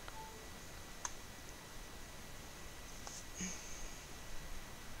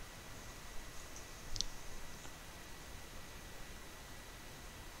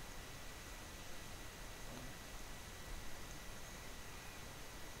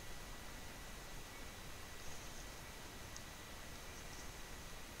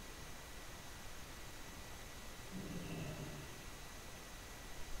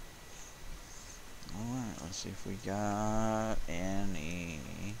 Let's see if we got any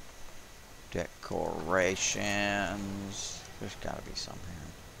decorations. There's gotta be some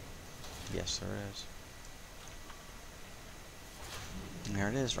here. Yes, there is. And there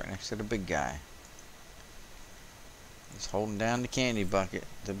it is, right next to the big guy. He's holding down the candy bucket.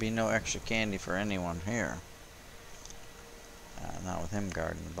 There'll be no extra candy for anyone here. Not with him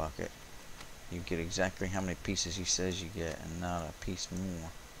guarding the bucket. You get exactly how many pieces he says you get, and not a piece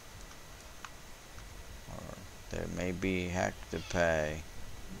more. Or there may be heck to pay.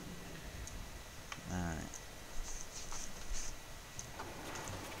 Alright.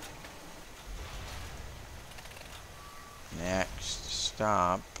 Next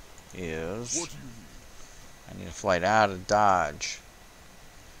stop is... I need a flight out of Dodge.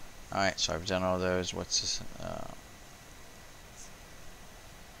 Alright, so I've done all those. What's this?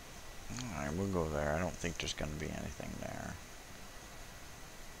 Alright, we'll go there. I don't think there's going to be anything there.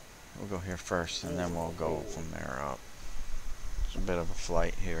 We'll go here first, and then we'll go from there up. It's a bit of a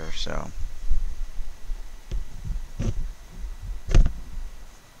flight here, so...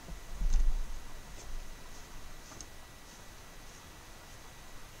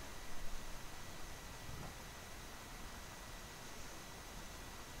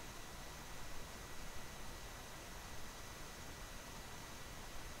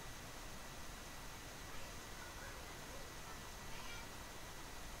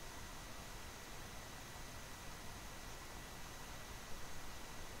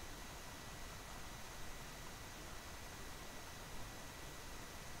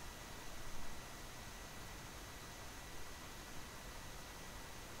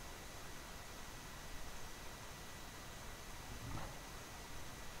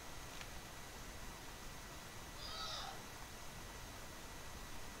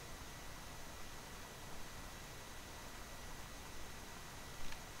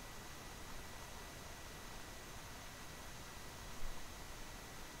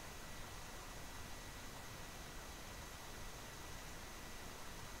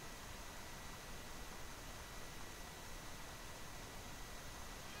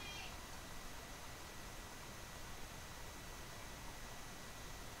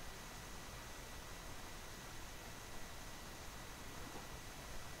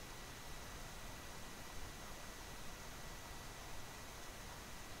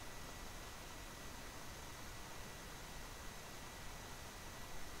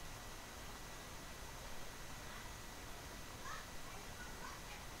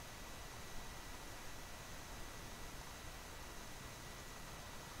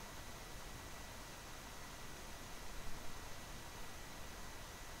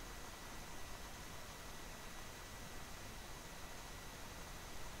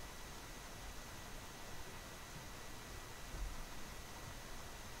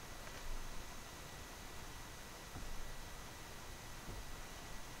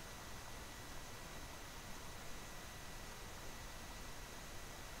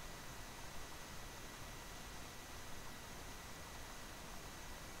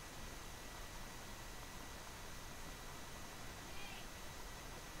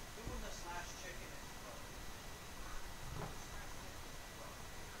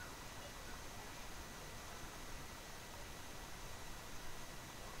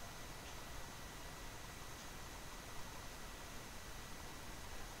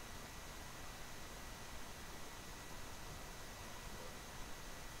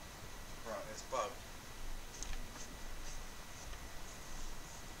 it's bugged.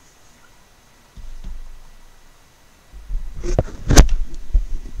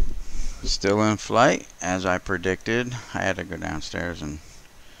 Still in flight, as I predicted. I had to go downstairs and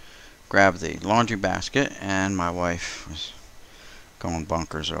grab the laundry basket, and my wife was going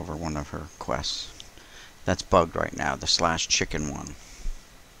bonkers over one of her quests. That's bugged right now, the slash chicken one.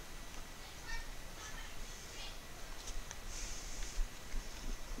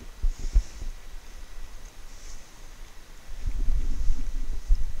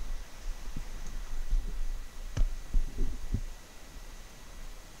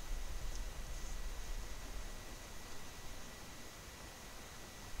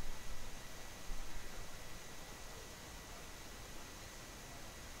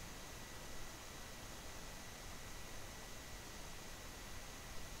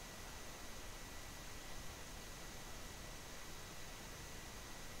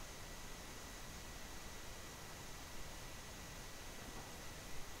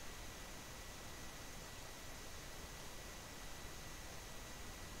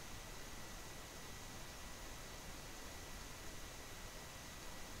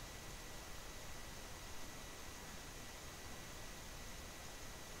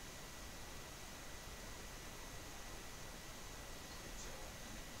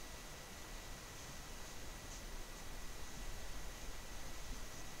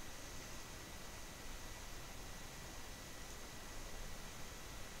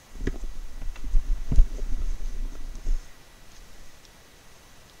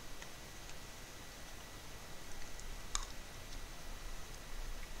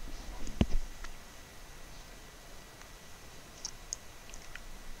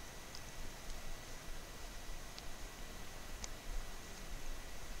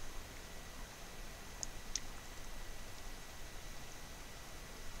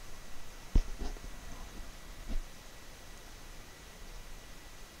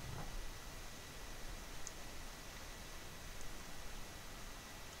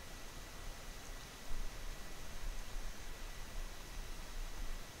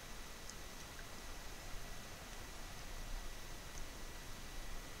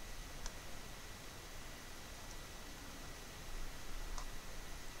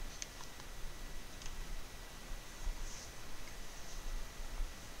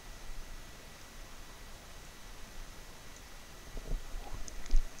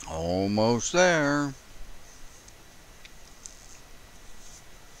 Almost there.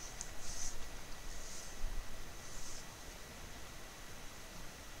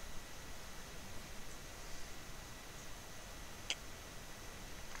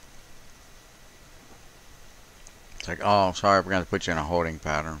 It's like, oh, sorry, we're going to put you in a holding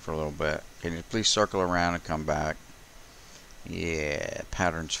pattern for a little bit. Can you please circle around and come back? Yeah,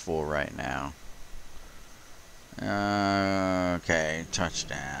 pattern's full right now. Okay,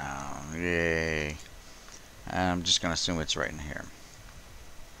 touchdown. Yay. I'm just going to assume it's right in here.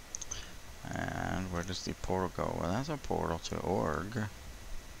 And where does the portal go? Well, that's a portal to Org.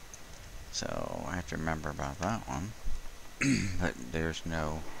 So I have to remember about that one. But there's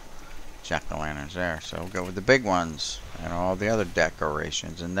no jack-o'-lanterns there. So we'll go with the big ones and all the other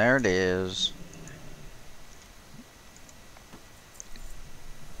decorations. And there it is.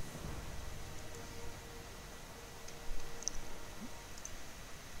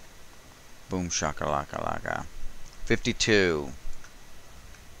 Boom shakalaka laka. 52.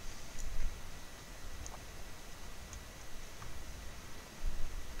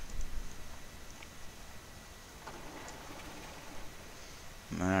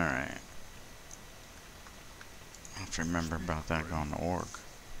 Alright. I have to remember about that going to Org.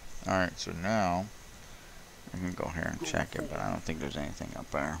 Alright, so now I can go here and check it, but I don't think there's anything up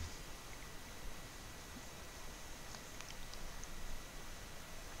there.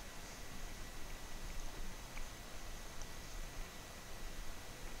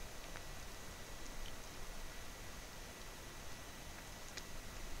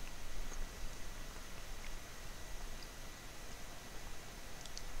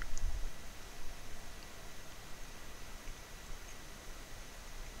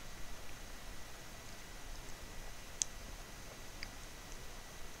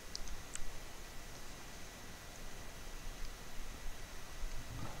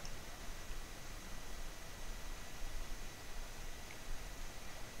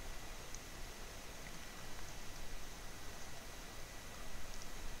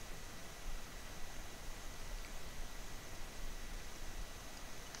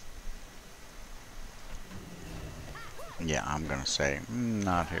 Yeah, I'm gonna say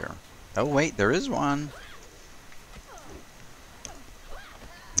not here. Oh wait, there is one.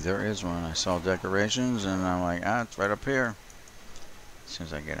 There is one. I saw decorations and I'm like, ah, it's right up here. As soon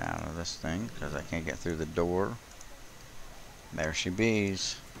as I get out of this thing, because I can't get through the door. There she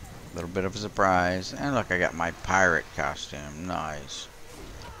bees. A little bit of a surprise. And look, I got my pirate costume. Nice.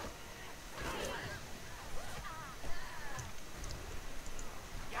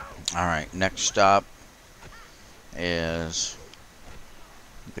 Alright, next stop is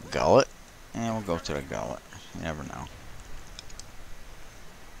the gullet. And we'll go to the gullet. You never know.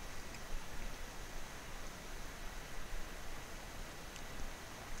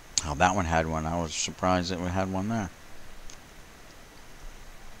 Oh, that one had one. I was surprised it had one there.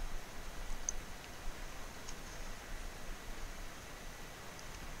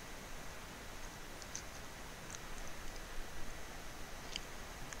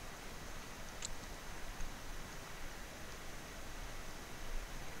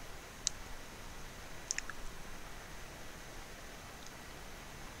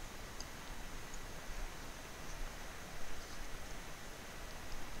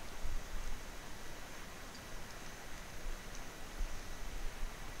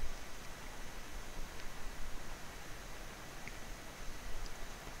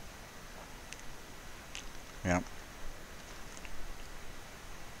 Yep.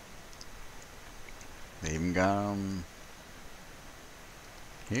 They even got them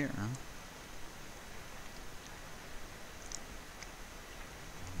here.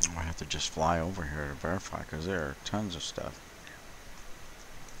 I have to just fly over here to verify because there are tons of stuff.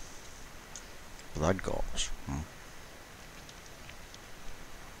 Blood Gulch. Huh?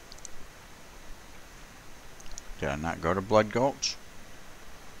 Did I not go to Blood Gulch?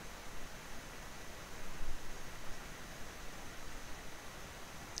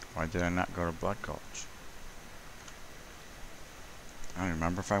 Why did I not go to Blood Gulch? I don't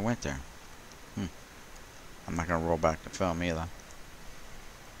remember if I went there. I'm not gonna roll back the film either.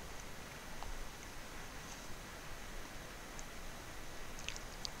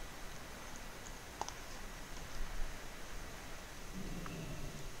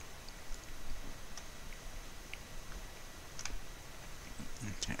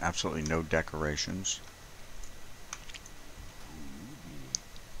 Okay, absolutely no decorations.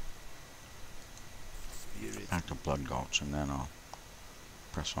 Back to Blood Gulch and then I'll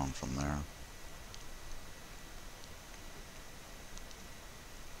press on from there.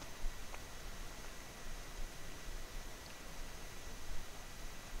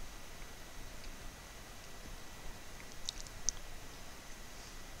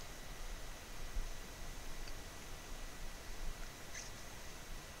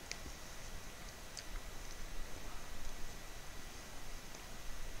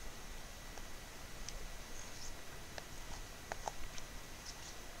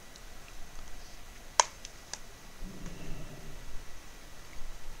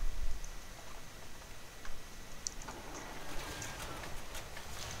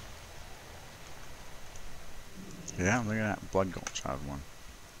 Yeah, look at that. Blood Gulch had one.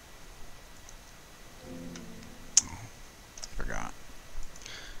 Oh, forgot.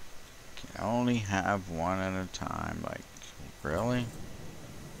 Can only have one at a time. Like, really?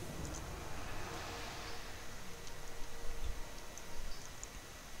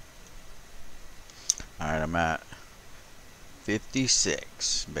 Alright, I'm at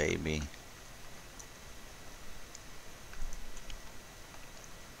 56, baby.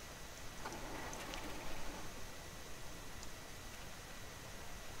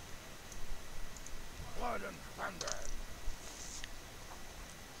 Blood and thunder.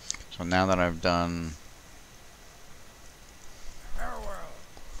 So now that I've done, Farewell.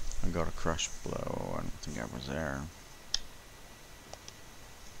 I go to Crush Blow. I don't think I was there.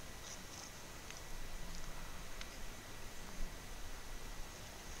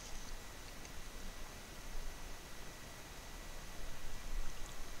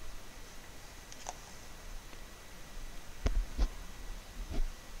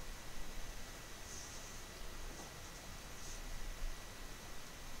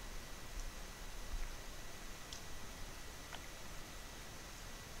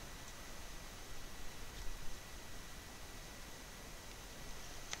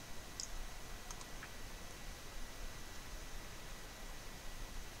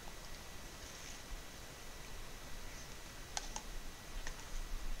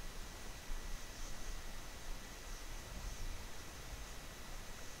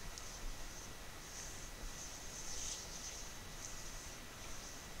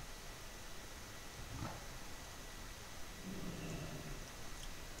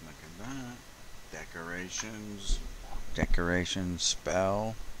 Look at that. Decorations. Decorations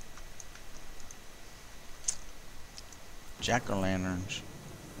spell. Jack-o'-lanterns.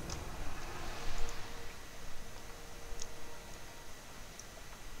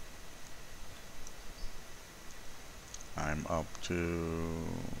 I'm up to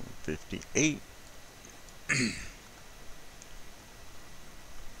 58.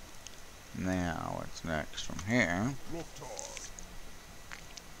 Now, what's next from here?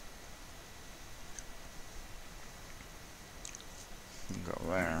 Go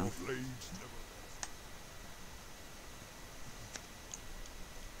there.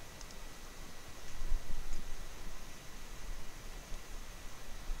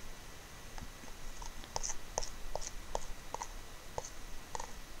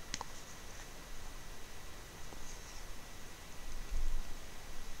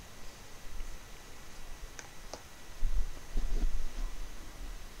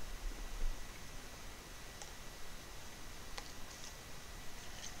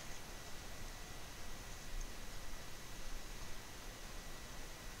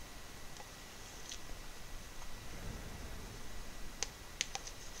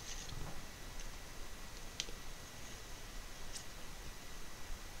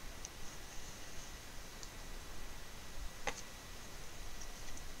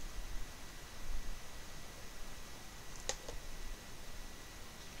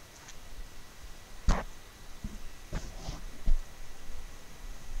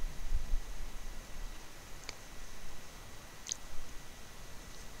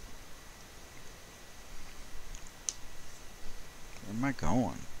 Where am I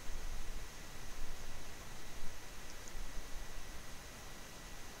going?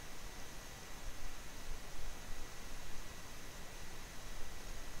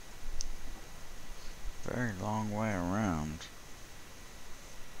 Very long way around.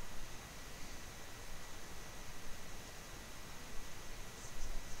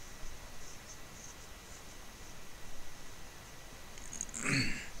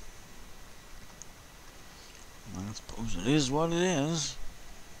 I suppose it is what it is.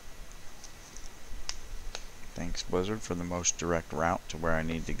 Thanks, Blizzard, for the most direct route to where I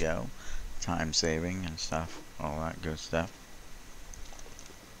need to go. Time saving and stuff. All that good stuff.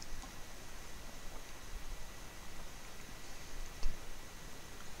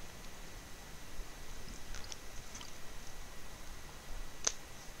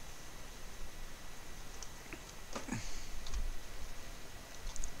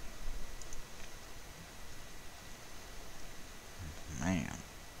 Man.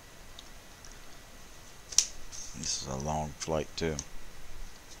 This is a long flight, too.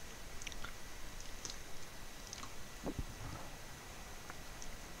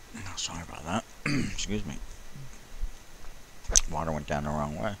 Oh, sorry about that. Excuse me. Water went down the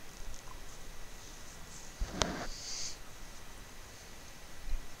wrong way.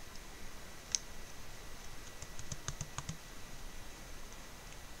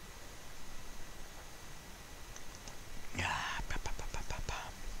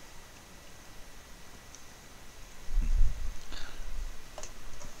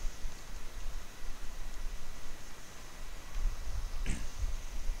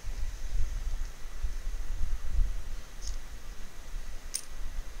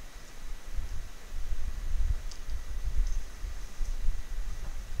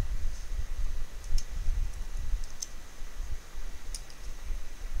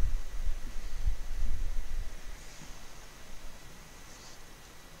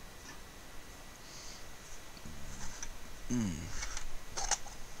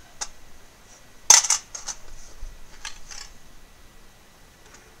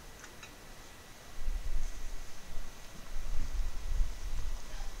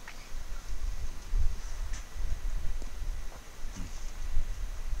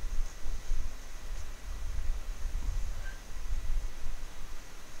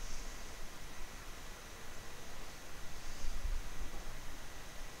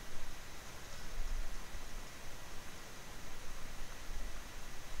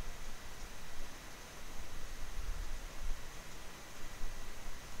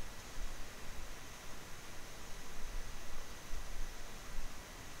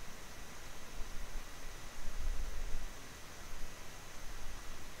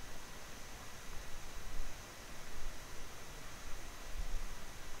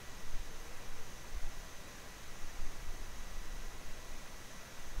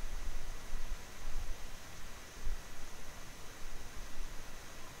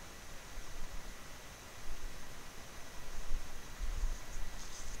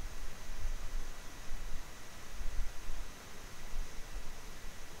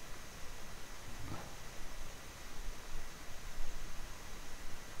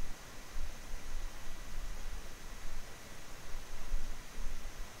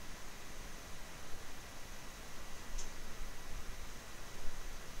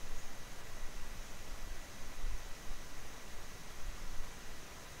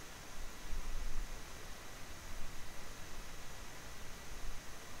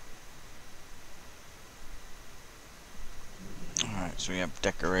 So we have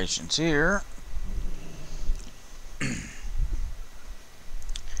decorations here.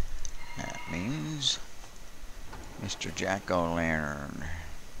 That means Mr. Jack-o'-lantern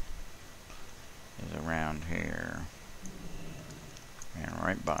is around here. And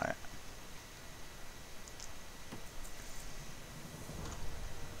right by it.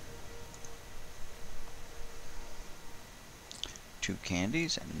 Two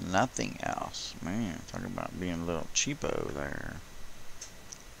candies and nothing else. Man, talk about being a little cheapo there.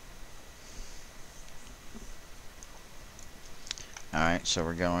 Alright, so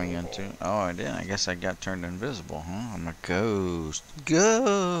we're going into... Oh, I did. I guess I got turned invisible, huh? I'm a ghost.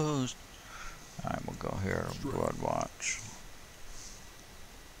 Ghost! Alright, we'll go here. Blood Watch.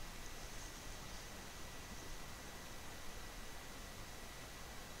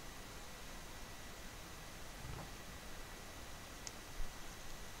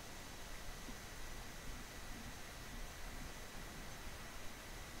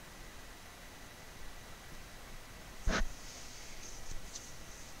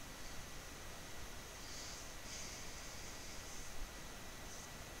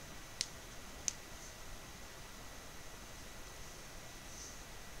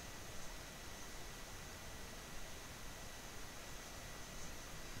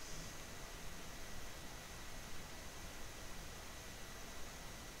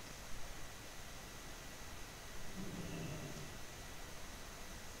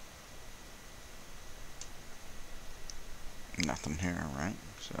 Nothing here, right?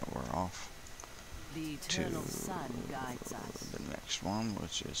 So we're off The to eternal sun guides us. the next one,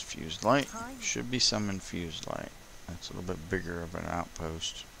 which is Fused Light. Should be some infused light. That's a little bit bigger of an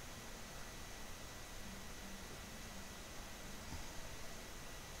outpost.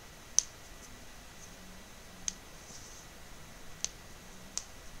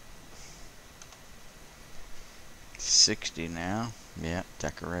 $60 now. Yeah,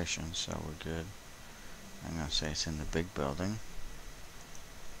 decorations, so we're good. I'm gonna say it's in the big building.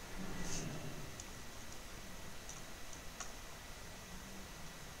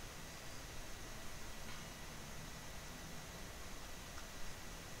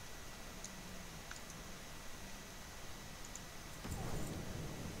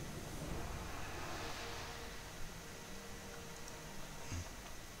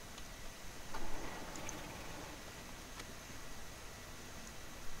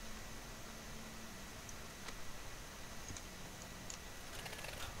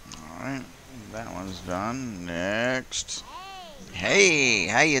 Alright, that one's done. Next. Hey,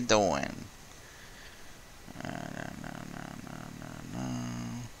 how you doing?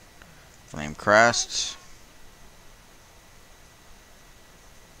 Flame crests.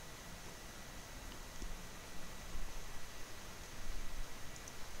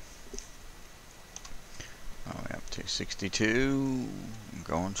 Oh, we have 262. I'm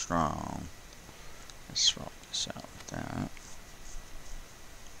going strong. Let's swap this out with that.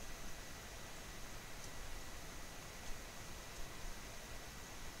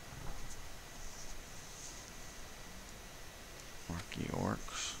 Orky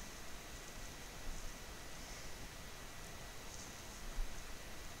orcs.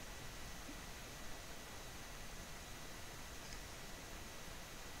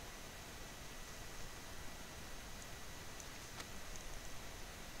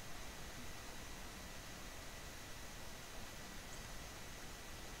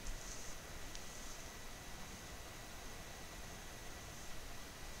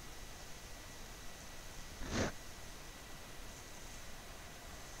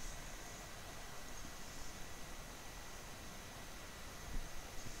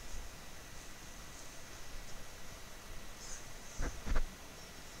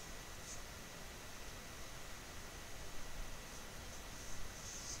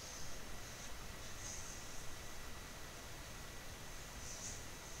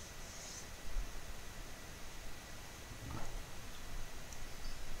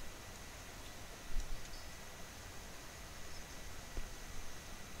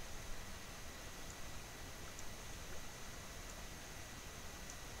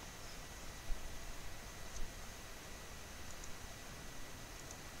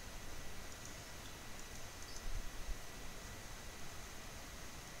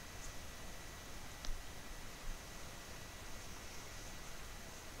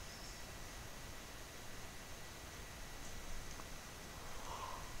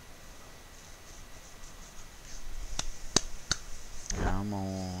 Come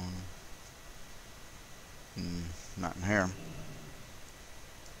on. Not in here.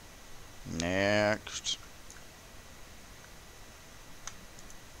 Next.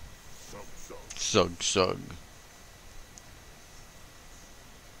 Sug.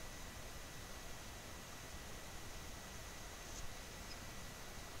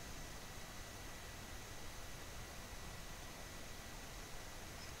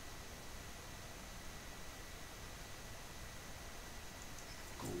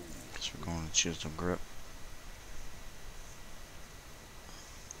 Chisel grip.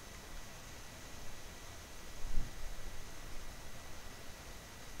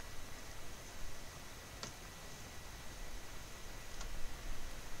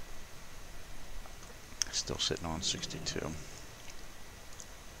 Still sitting on 62.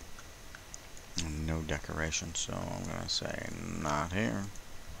 No decoration, so I'm gonna say not here.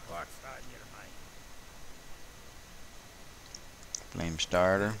 What's on your mind? Flame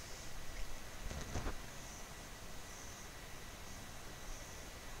starter.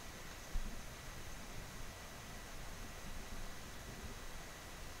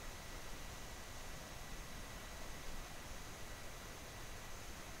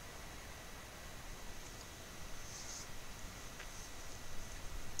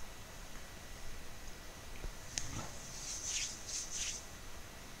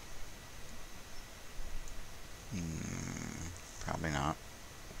 Probably not.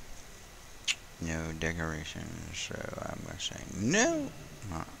 No decorations, so I'm gonna say no.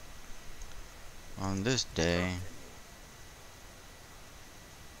 Not on this day.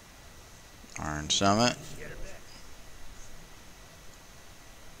 Iron Summit.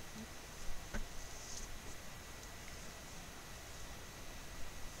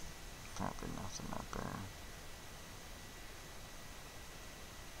 Probably nothing up there.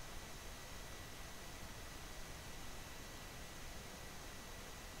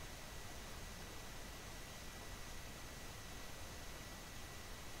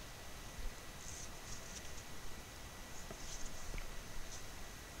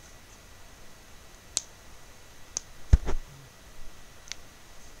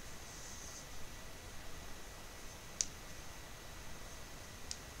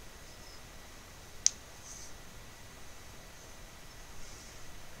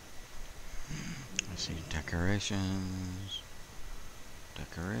 I see decorations.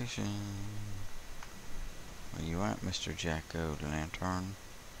 Decoration. Where you at, Mr. Jacko Lantern?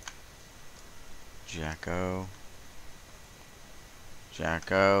 Jacko.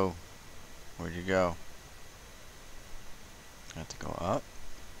 Jacko. Where'd you go? Have to go up?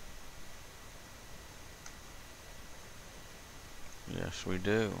 Yes, we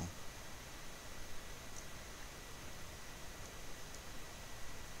do.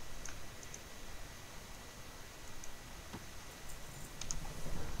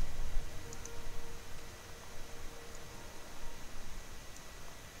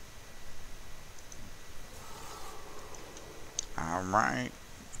 Alright.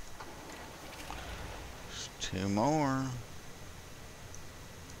 Two more.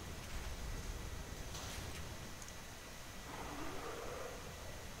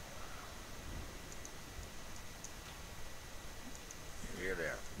 Here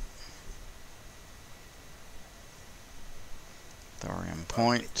there. Thorium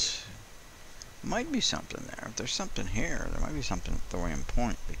Point. Might be something there. If there's something here, there might be something at Thorium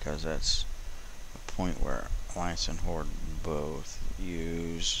Point, because that's a point where Alliance and Horde both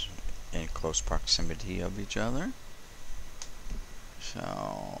use in close proximity of each other.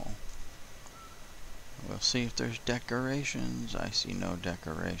 So we'll see if there's decorations. I see no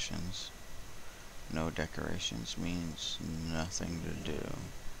decorations. No decorations means nothing to do.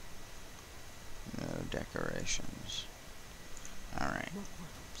 No decorations. Alright.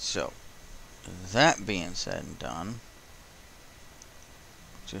 So, that being said and done,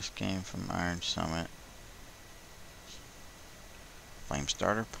 just came from Iron Summit. Flame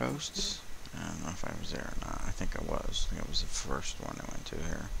starter posts. I don't know if I was there or not. I think I was. I think it was the first one I went to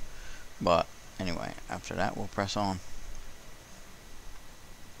here. But, anyway, after that we'll press on.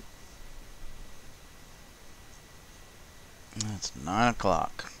 It's 9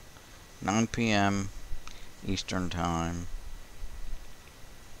 o'clock. 9 p.m. Eastern Time.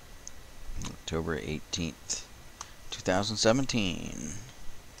 October 18th, 2017.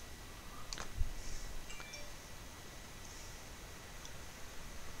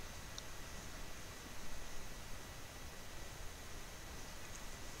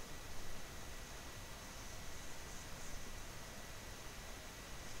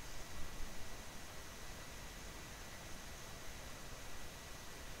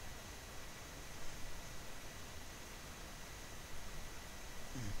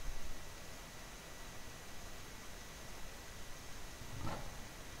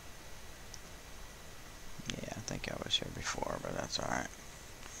 I think I was here before, but that's alright.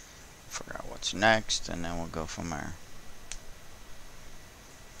 Figure out what's next, and then we'll go from there.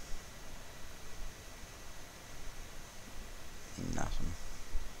 Nothing.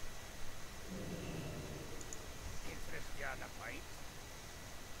 Interested on a pint?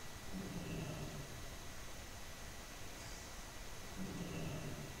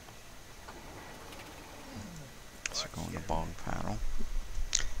 guys are going to bog paddle.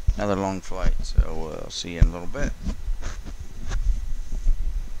 Another long flight, so we'll see you in a little bit.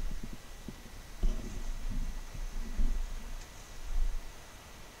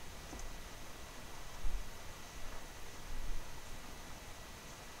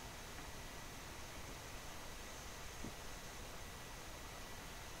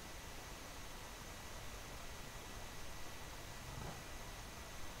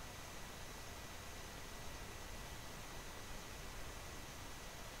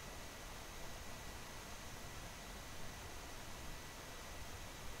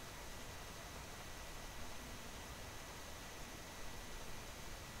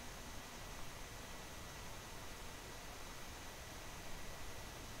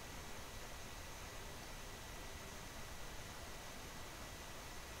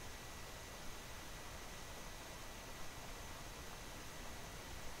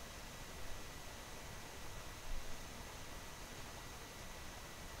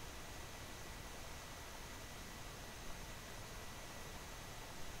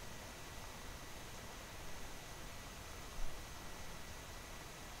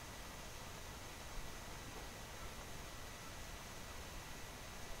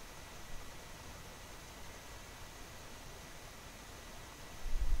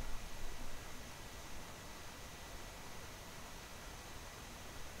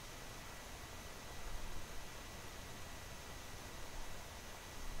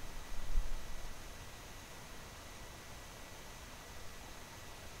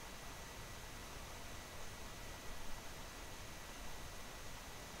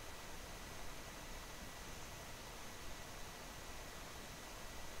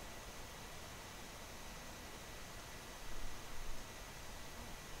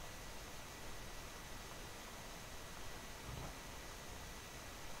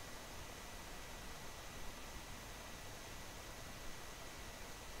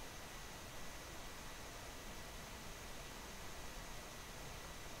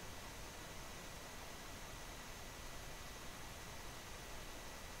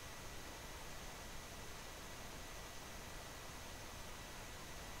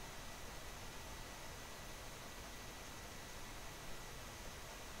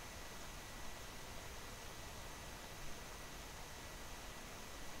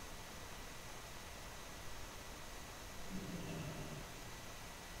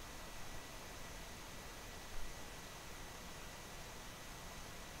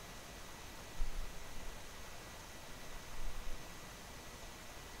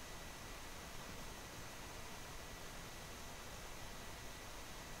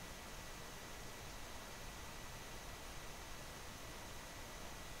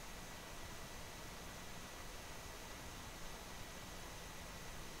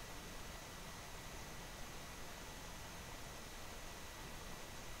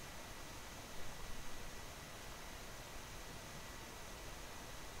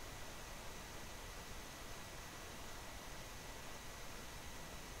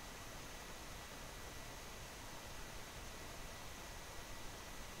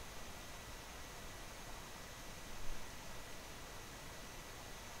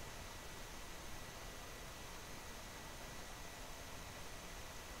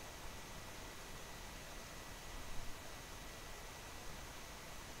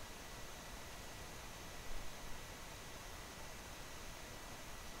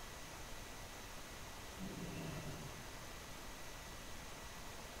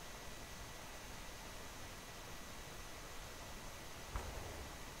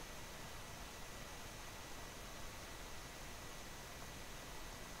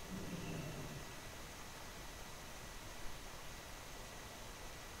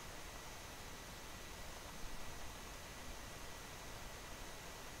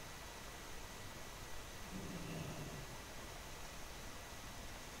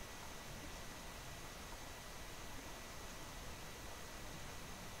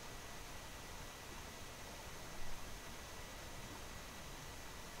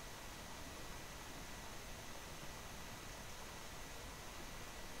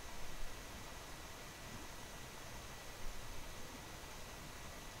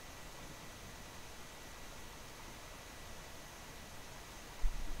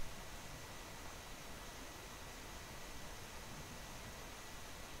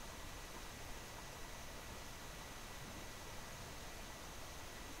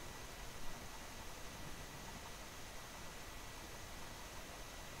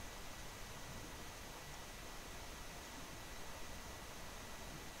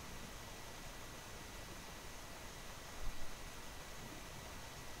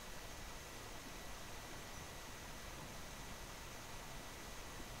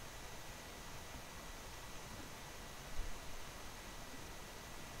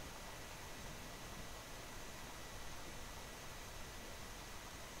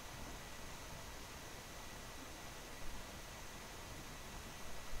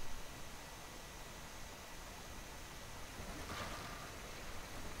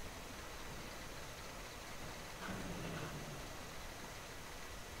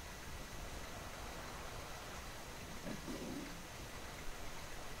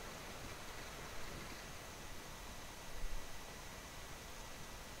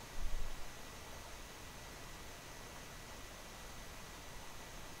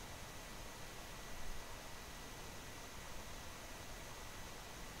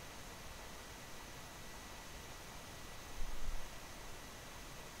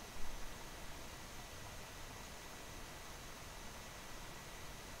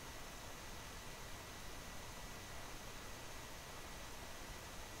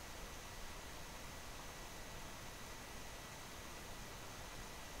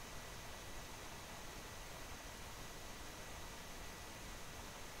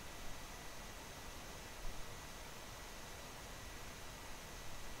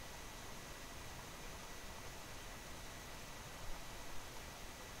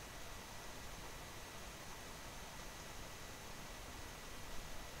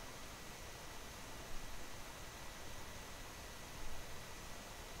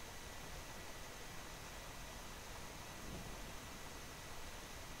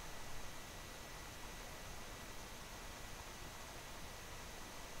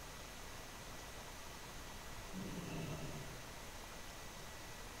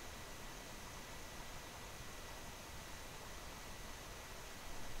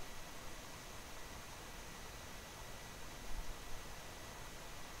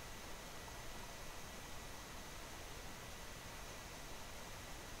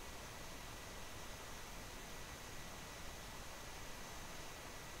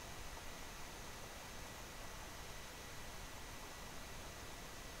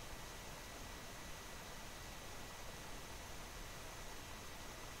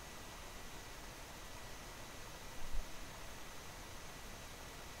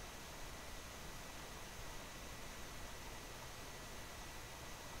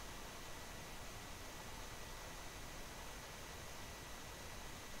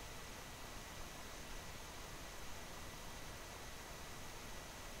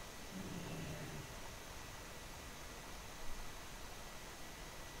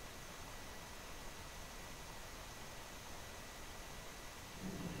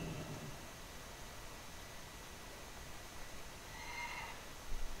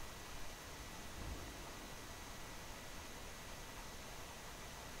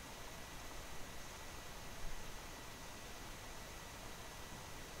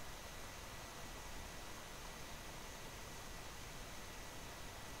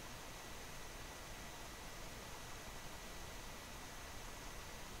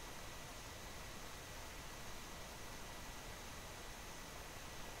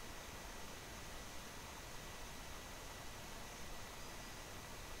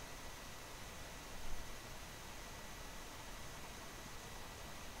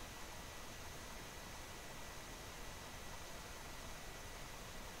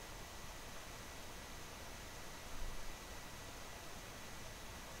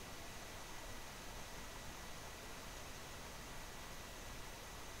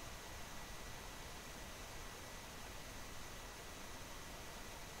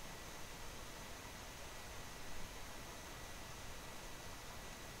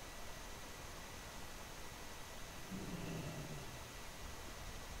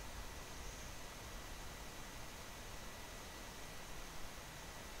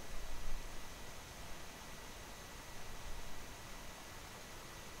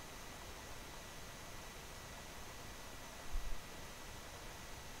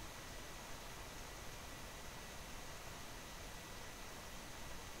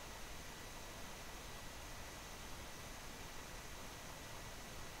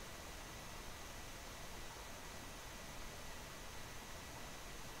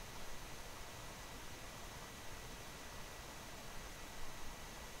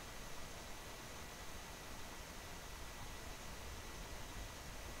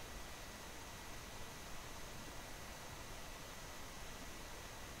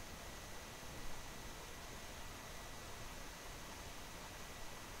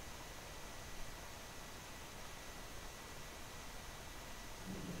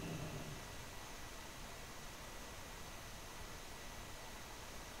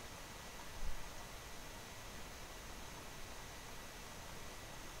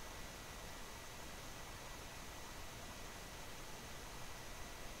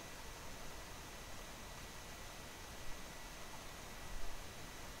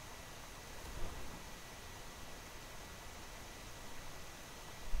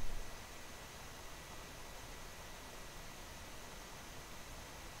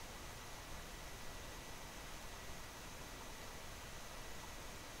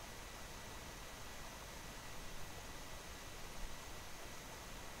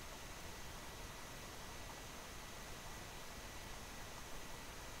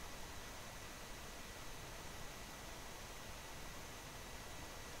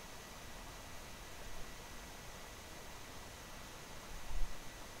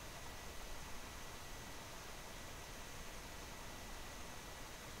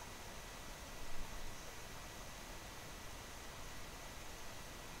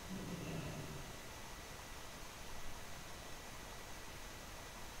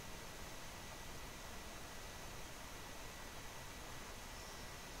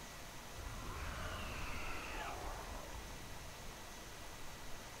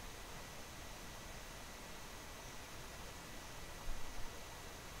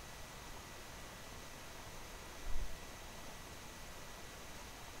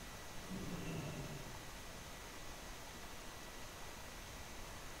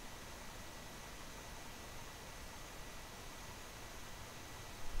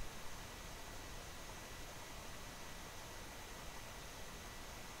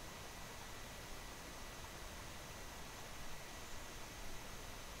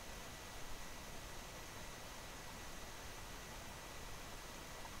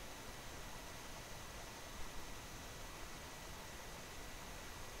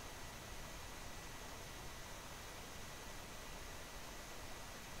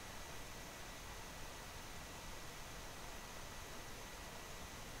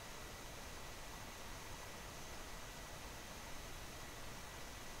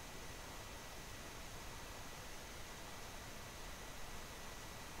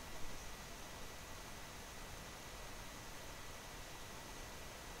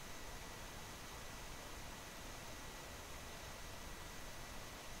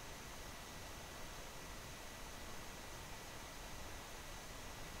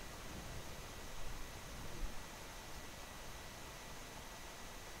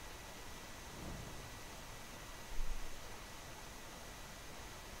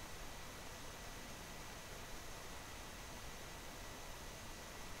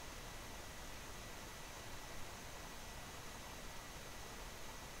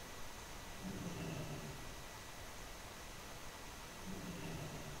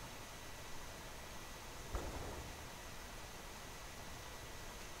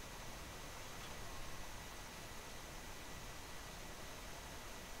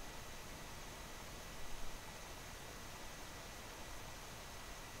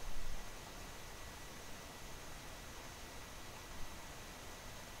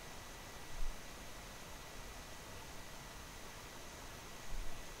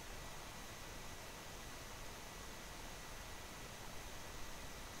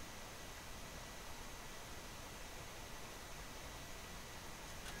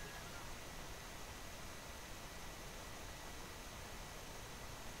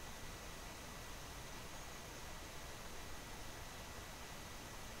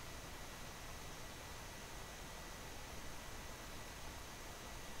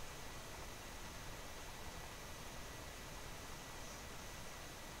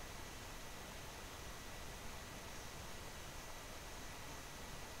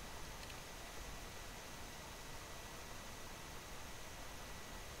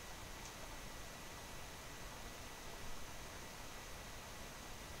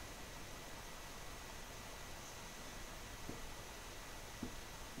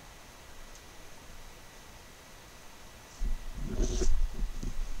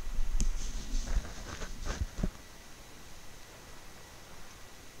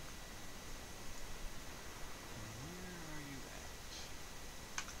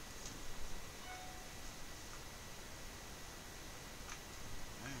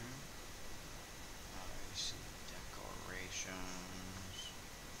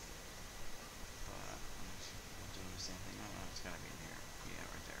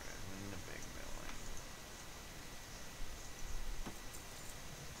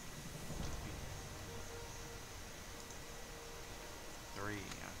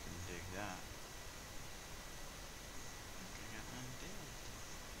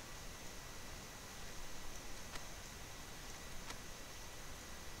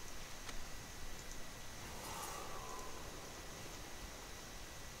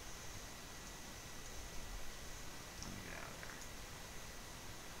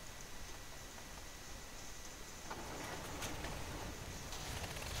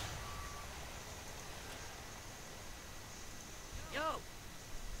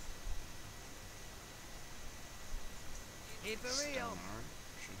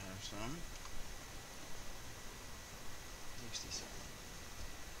 Awesome. 67.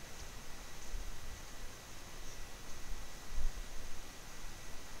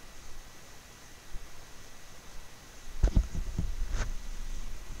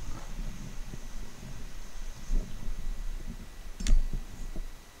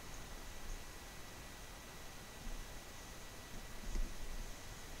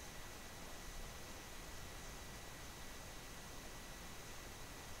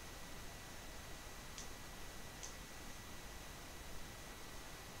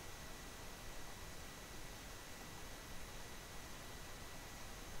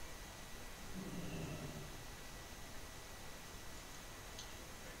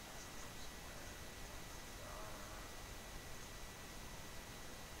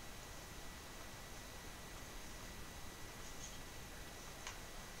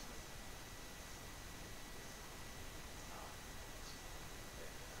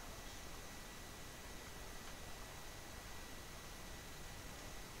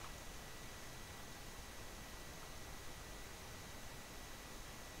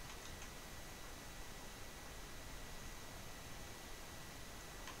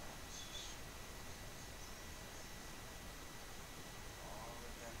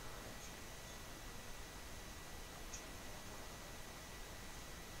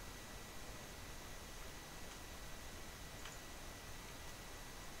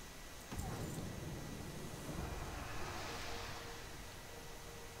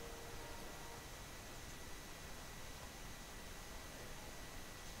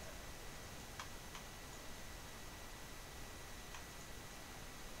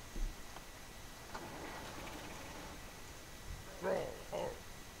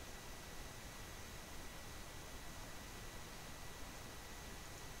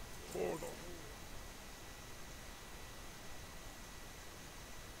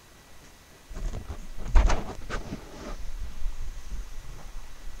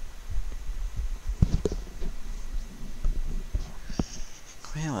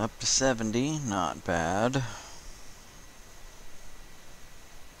 Well, up to 70, not bad.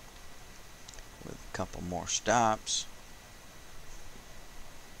 With a couple more stops.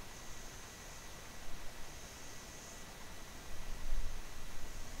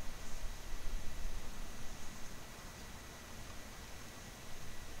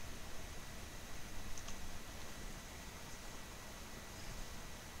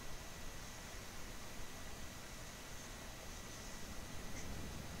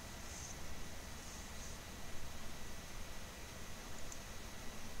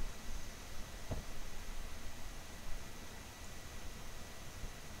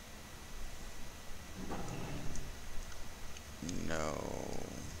 No.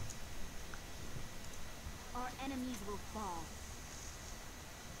 Our enemies will fall.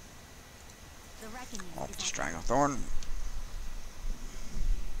 The reckoning Off is the at Stranglethorn.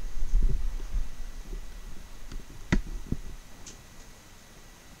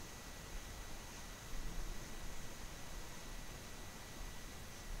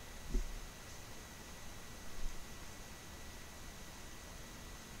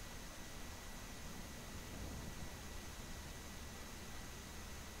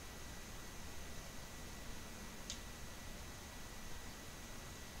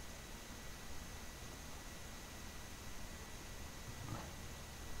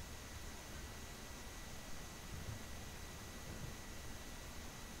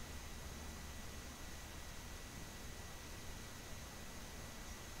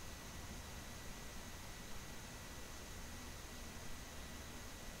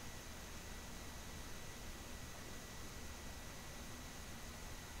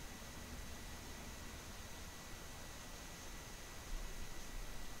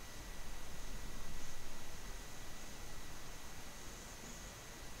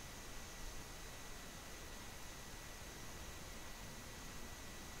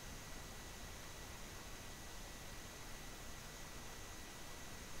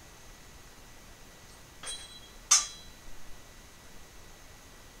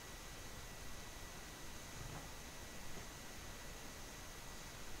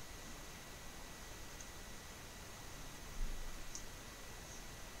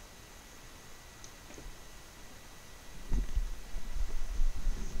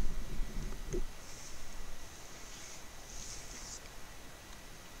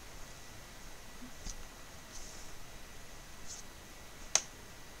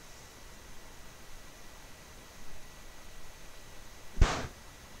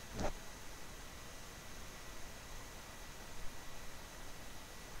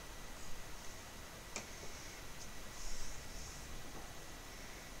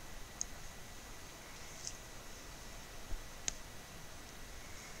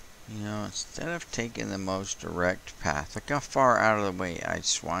 instead of taking the most direct path, look how far out of the way I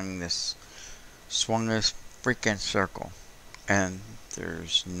swung this freaking circle. And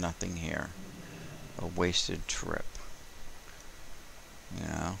there's nothing here. A wasted trip. You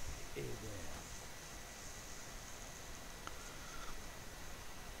know? Hey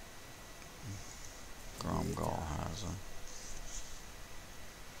there. Gromgall has them.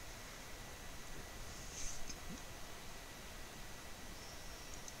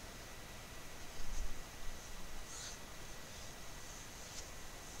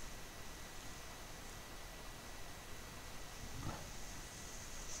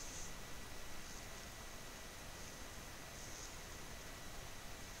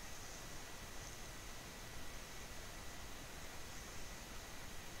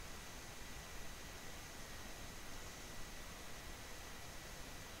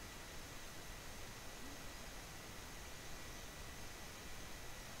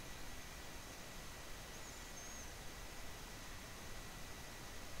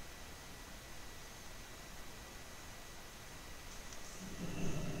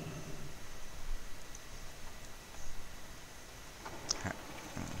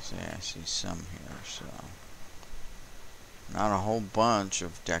 Yeah, I see some here, so not a whole bunch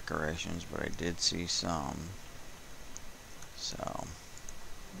of decorations, but I did see some. So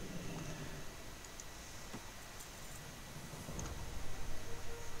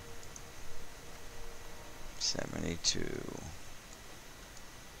 72.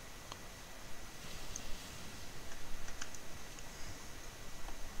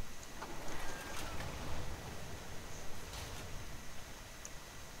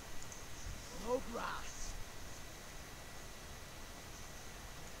 No grass.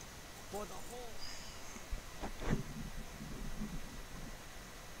 For the whole.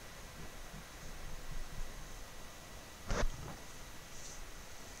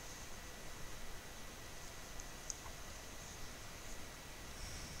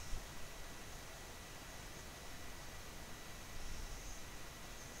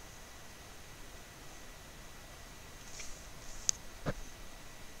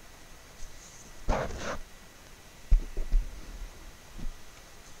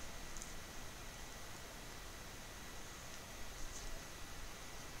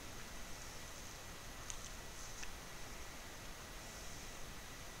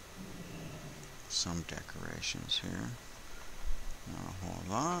 Some decorations here. Not a whole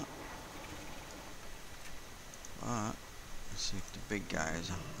lot. But let's see if the big guy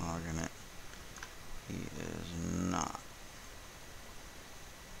is hogging it. He is not.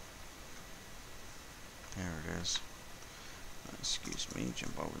 There it is. Excuse me,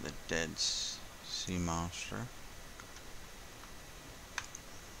 jump over the dead sea monster.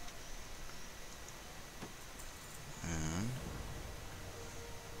 And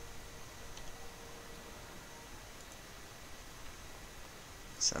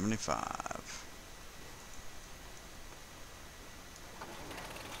 75.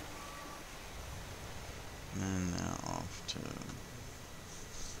 And now off to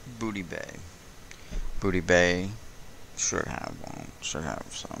Booty Bay. Booty Bay should have one, should have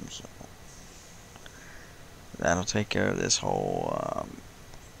some, so that'll take care of this whole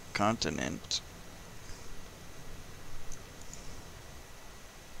continent.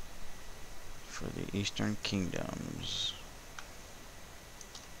 For the Eastern Kingdoms.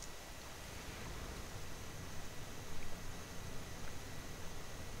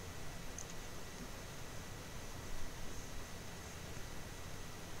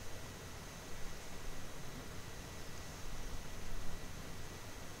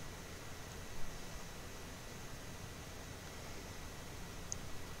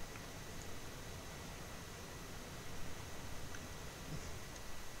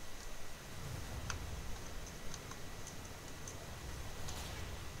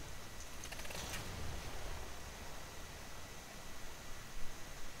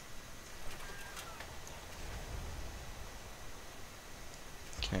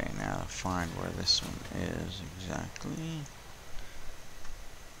 Okay, now to find where this one is exactly.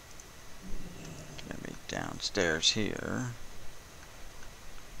 Gonna be downstairs here.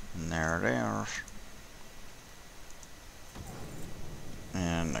 And there it is.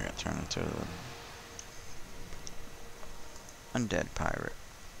 And I got turned into the undead pirate.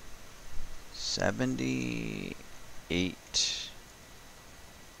 78.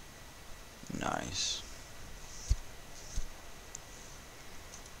 Nice.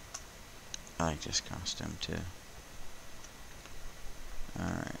 I like this costume too.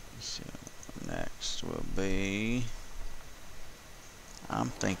 Alright, so next will be, I'm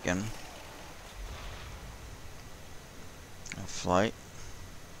thinking, a flight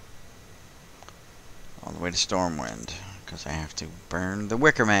all the way to Stormwind, because I have to burn the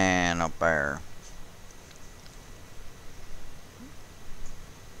Wicker Man up there.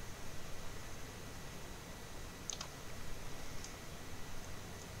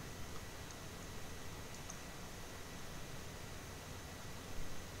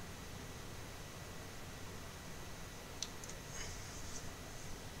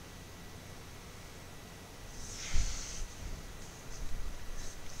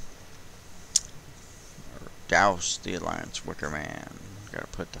 Douse the Alliance Wicker Man. Gotta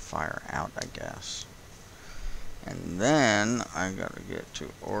put the fire out, I guess. And then I gotta get to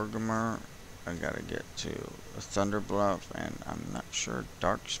Orgrimmar. I gotta get to Thunderbluff, and I'm not sure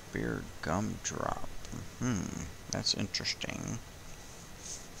Darkspear Gumdrop. That's interesting.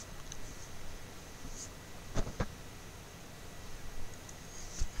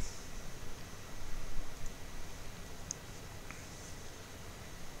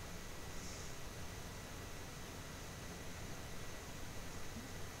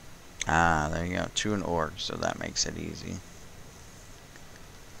 Ah, there you go. 2 and Org, so that makes it easy.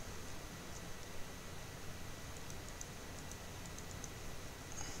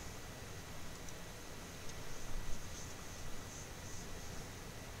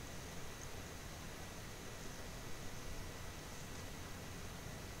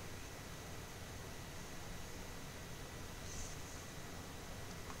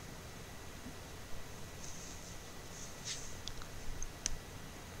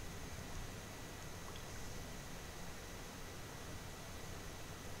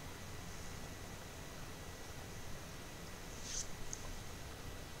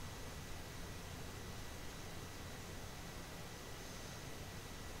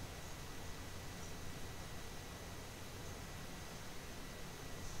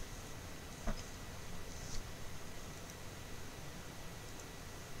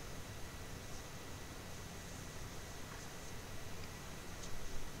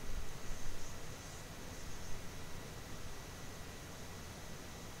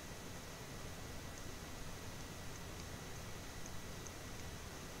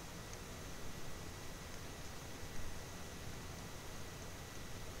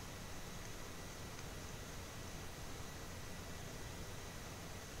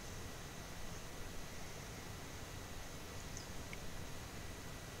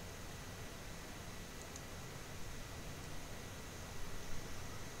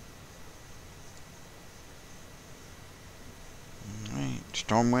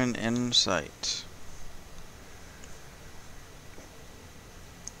 Stormwind in sight. So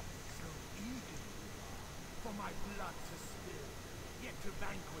eager you are for my blood to spill, yet to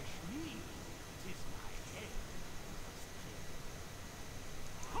vanquish me, 'tis my head you must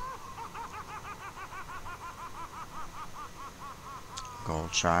kill.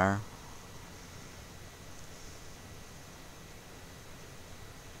 Goldshire.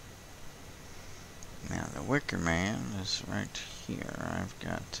 Now the Wicker Man is right here. I've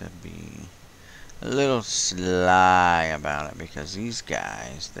got to be a little sly about it, because these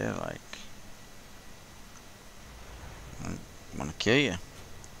guys, they're like, want to kill you.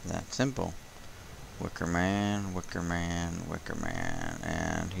 That simple. Wicker Man, Wicker Man, Wicker Man,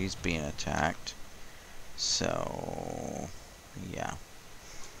 and he's being attacked. So, yeah.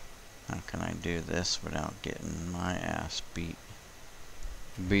 How can I do this without getting my ass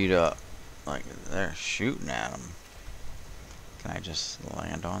beat up? Like, they're shooting at him. Can I just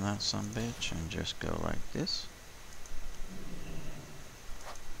land on that sumbitch and just go like this?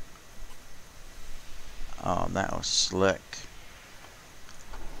 Oh, that was slick.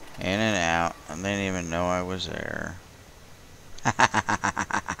 In and out. I didn't even know I was there.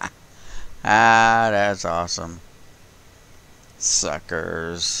 Ah, that's awesome.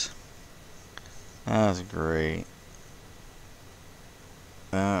 Suckers. That was great.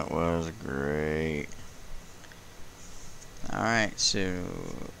 That was great. Alright, so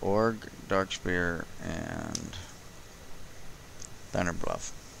Org, Darkspear, and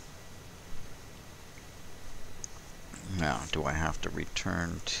Thunderbluff. Now, do I have to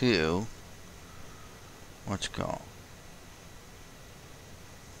return to what's it called?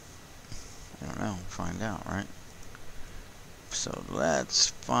 I don't know. Find out, right? So let's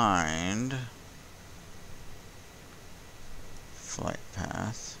find flight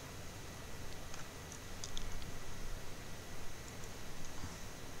path.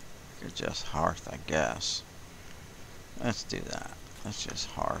 It's just Hearth, I guess. Let's do that. Let's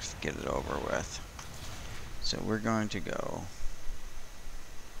just Hearth, get it over with. So we're going to go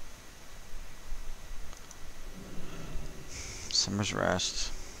Summer's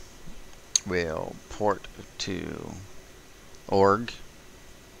Rest. We'll port to Org.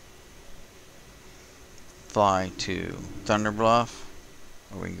 fly to Thunder Bluff,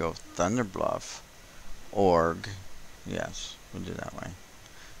 or we can go Thunder Bluff, Org. Yes, we'll do that way.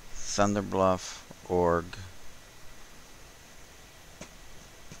 Thunder Bluff, Org,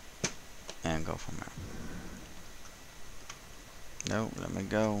 and go from there. Nope, let me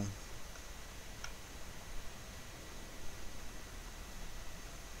go.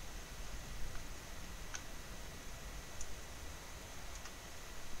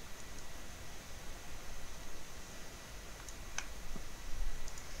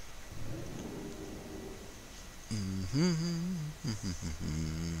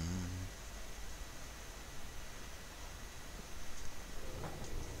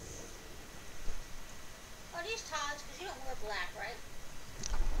 Are these Todd's? Because you don't wear black, right?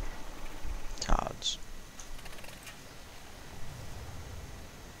 Todd's.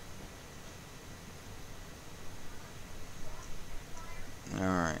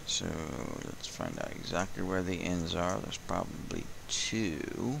 Alright, so let's find out exactly where the inns are. There's probably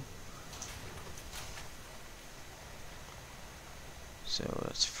 2. So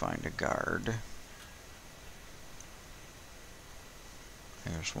let's find a guard.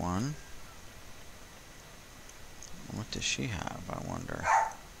 There's one. What does she have, I wonder?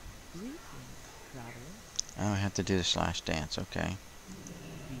 Greetings, traveler. Oh, I have to do the slash dance, okay.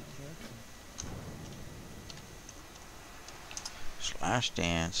 Be careful. Slash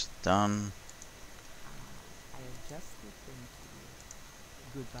dance, done, I have just returned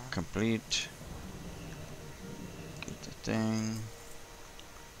to you. Goodbye. complete. Get the thing.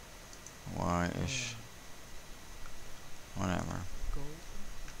 Y-ish. Whatever. Go.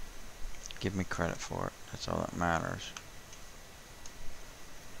 Give me credit for it. That's all that matters.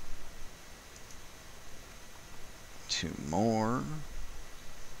 2 more.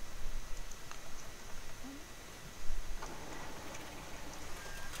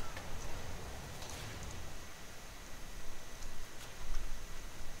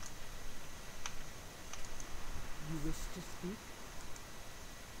 You wish to speak?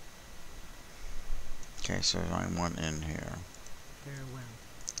 Okay, so there's only one in here. Farewell.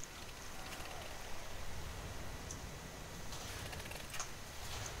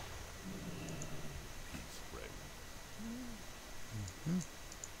 Peace, friend. Hmm.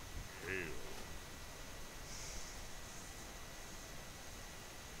 Hail.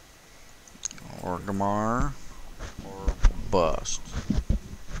 Orgrimmar or bust.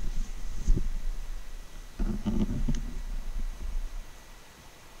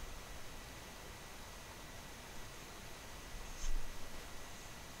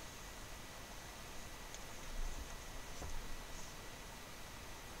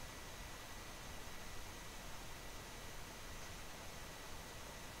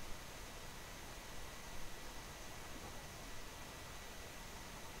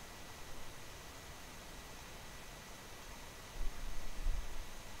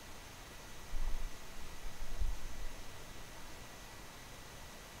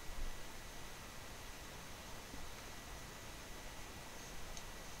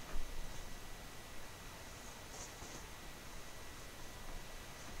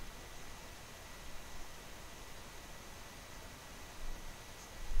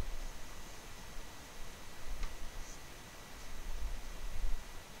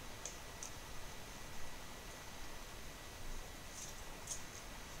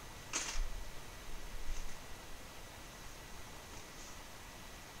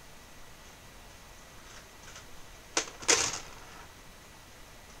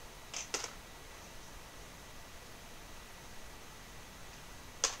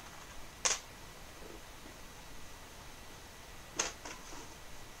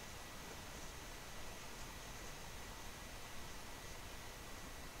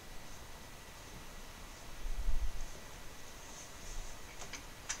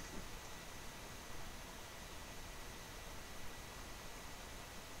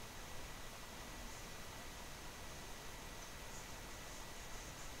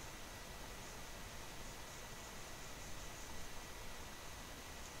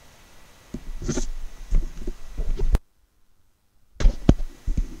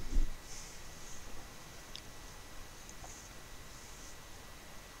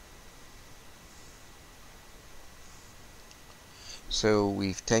 So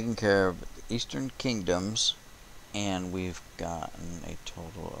we've taken care of the Eastern Kingdoms, and we've gotten a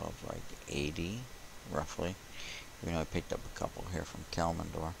total of like 80, roughly. You know, I picked up a couple here from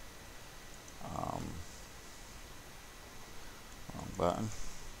Kelmendor. Wrong button.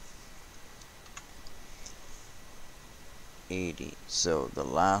 80. So the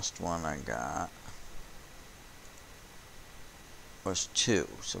last one I got was 2.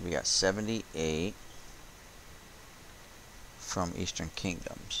 So we got 78. from Eastern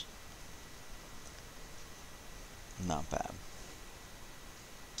Kingdoms. Not bad.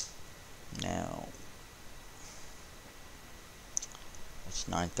 Now, it's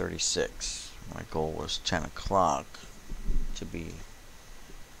 9:36. My goal was 10 o'clock to be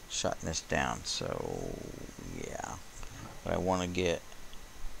shutting this down, so yeah. But I want to get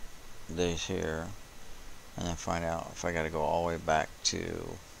this here and then find out if I got to go all the way back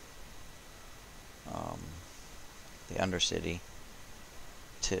to the Undercity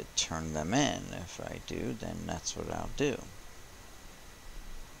to turn them in. If I do, then that's what I'll do.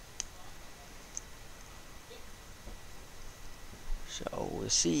 So we'll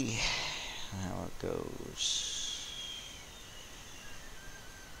see how it goes.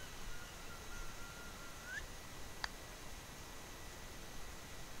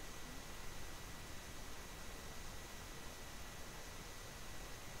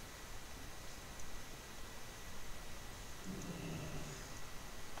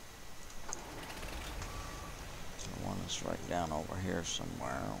 Right down over here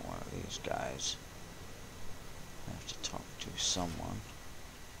somewhere. One of these guys. I have to talk to someone.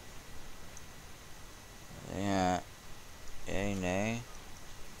 Yeah. Yay, nay.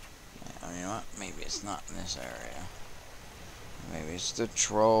 Yeah, you know what? Maybe it's not in this area. Maybe it's the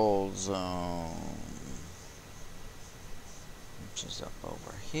troll zone, which is up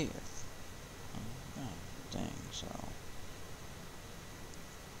over here. Oh, dang, so.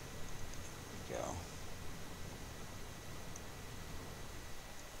 There we go.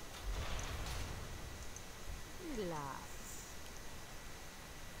 Relax.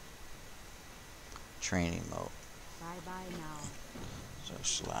 Training mode. Bye-bye now. So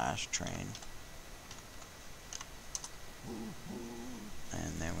 /train.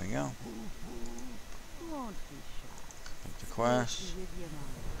 And there we go. Won't be shy. Make the quest. With your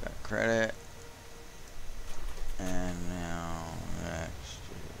mom. Got credit. And now next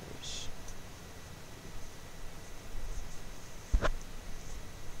is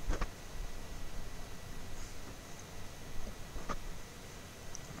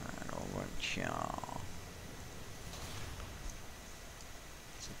alright, over here.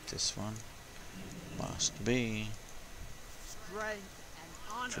 Is it this one? Must be. Strength and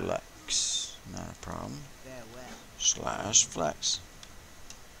honor. Flex. Not a problem. Farewell. /flex.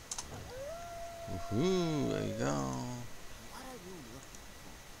 Woohoo, there you go. What are you looking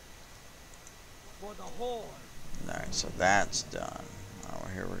for? For the Horde. Alright, so that's done. Over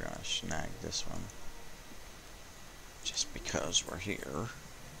here we're gonna snag this one. Just because we're here.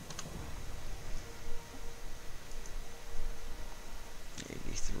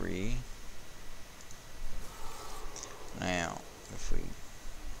 83. Now, if we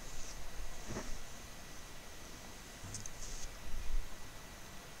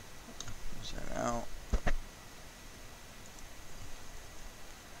close that out.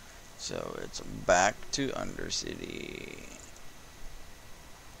 So it's back to Undercity.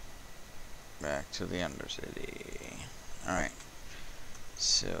 Back to the Undercity. Alright.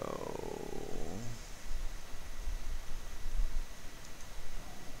 So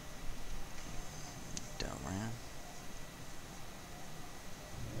Delran.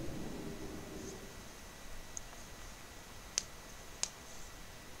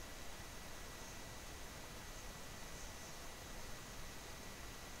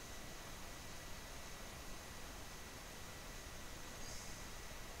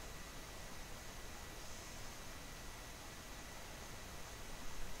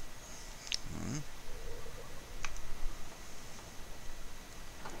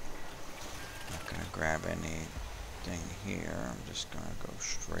 Grab anything here. I'm just gonna go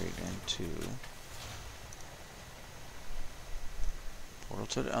straight into portal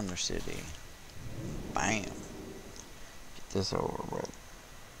to the Undercity. Bam! Get this over with.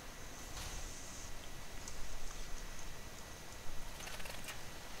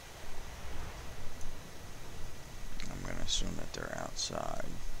 I'm gonna assume that they're outside,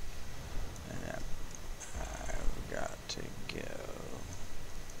 and that I've got to go.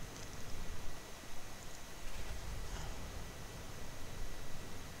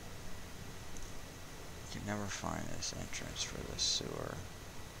 Never find this entrance for the sewer.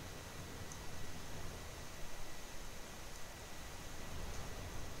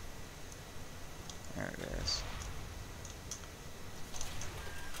 There it is.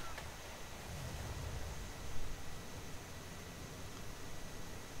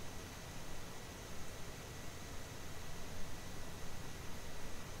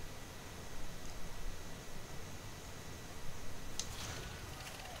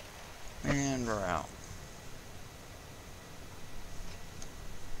 And we're out.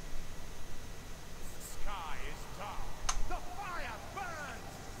 Sky is dark. The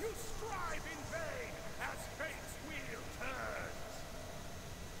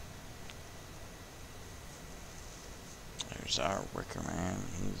There's our wicker man.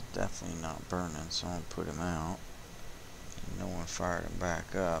 He's definitely not burning, so I'll put him out. And no one fired him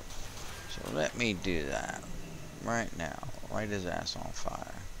back up. So let me do that right now. Light his ass on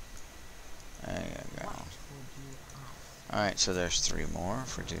fire. There you go. What would you ask? Alright, so there's 3 more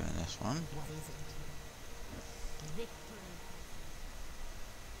for doing this one. What is it? Victory.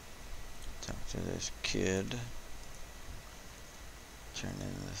 Talk to this kid. Turn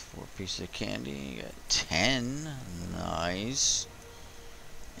in the 4 pieces of candy. You got 10. Nice.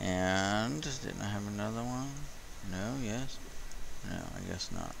 And didn't I have another one? No, yes. No, I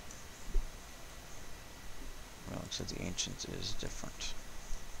guess not. Well, except the ancients is different.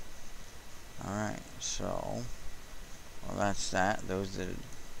 Alright, so well that's that. Those are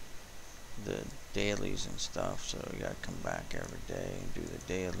the dailies and stuff, so we gotta come back every day and do the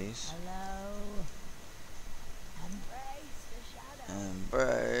dailies. Hello.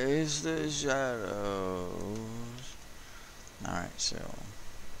 Embrace the shadows. Alright, so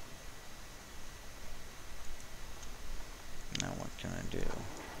now what can I do?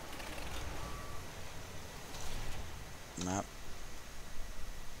 Map.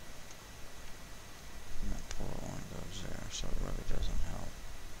 That portal only goes there, so it really doesn't help.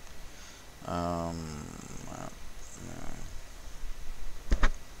 No.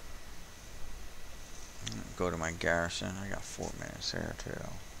 Go to my garrison. I got 4 minutes there too.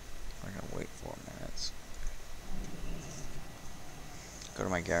 I gotta wait 4 minutes. Go to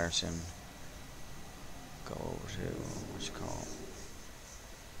my garrison. Go over to what's it called?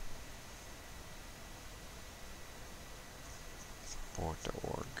 Support the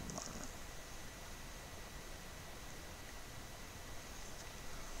org.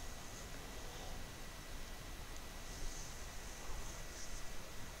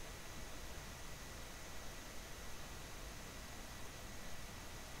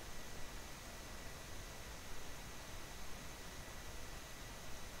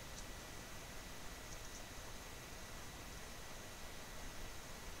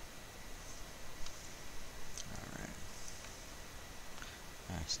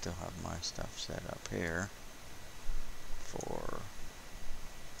 I still have my stuff set up here for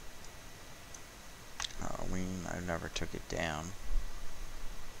Halloween. I never took it down.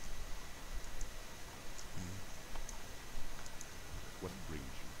 What brings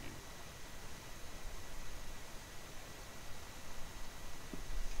you here?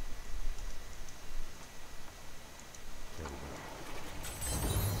 Very well.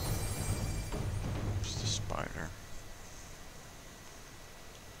 Just a spider.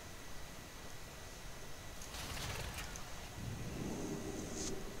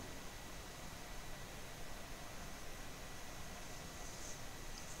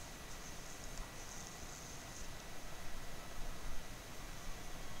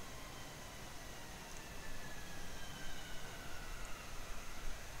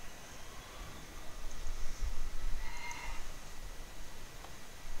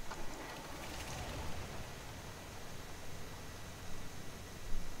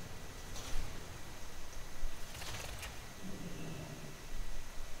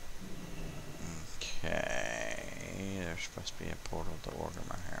 Okay, there's supposed to be a portal to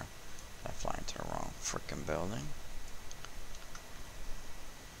Orgrimmar here. Did I fly into the wrong freaking building?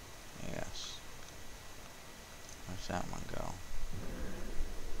 Yes. Where's that one go?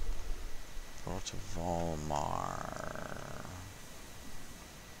 Portal to Volmar.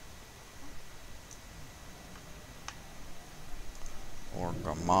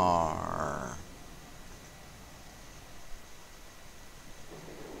 Orgrimmar.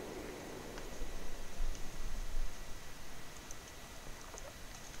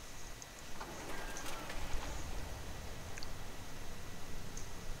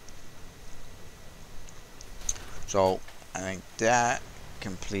 So I think that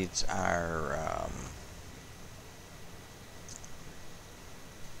completes our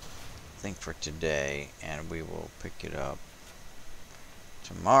thing for today, and we will pick it up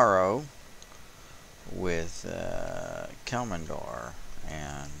tomorrow with Kelmandor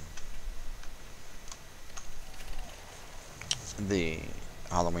and the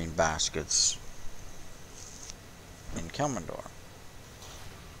Halloween baskets in Kelmandor.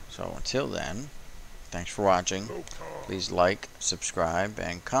 So until then, thanks for watching. Please like, subscribe,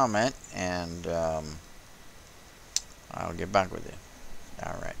 and comment, and I'll get back with you.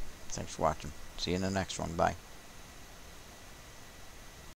 Alright, thanks for watching. See you in the next one. Bye.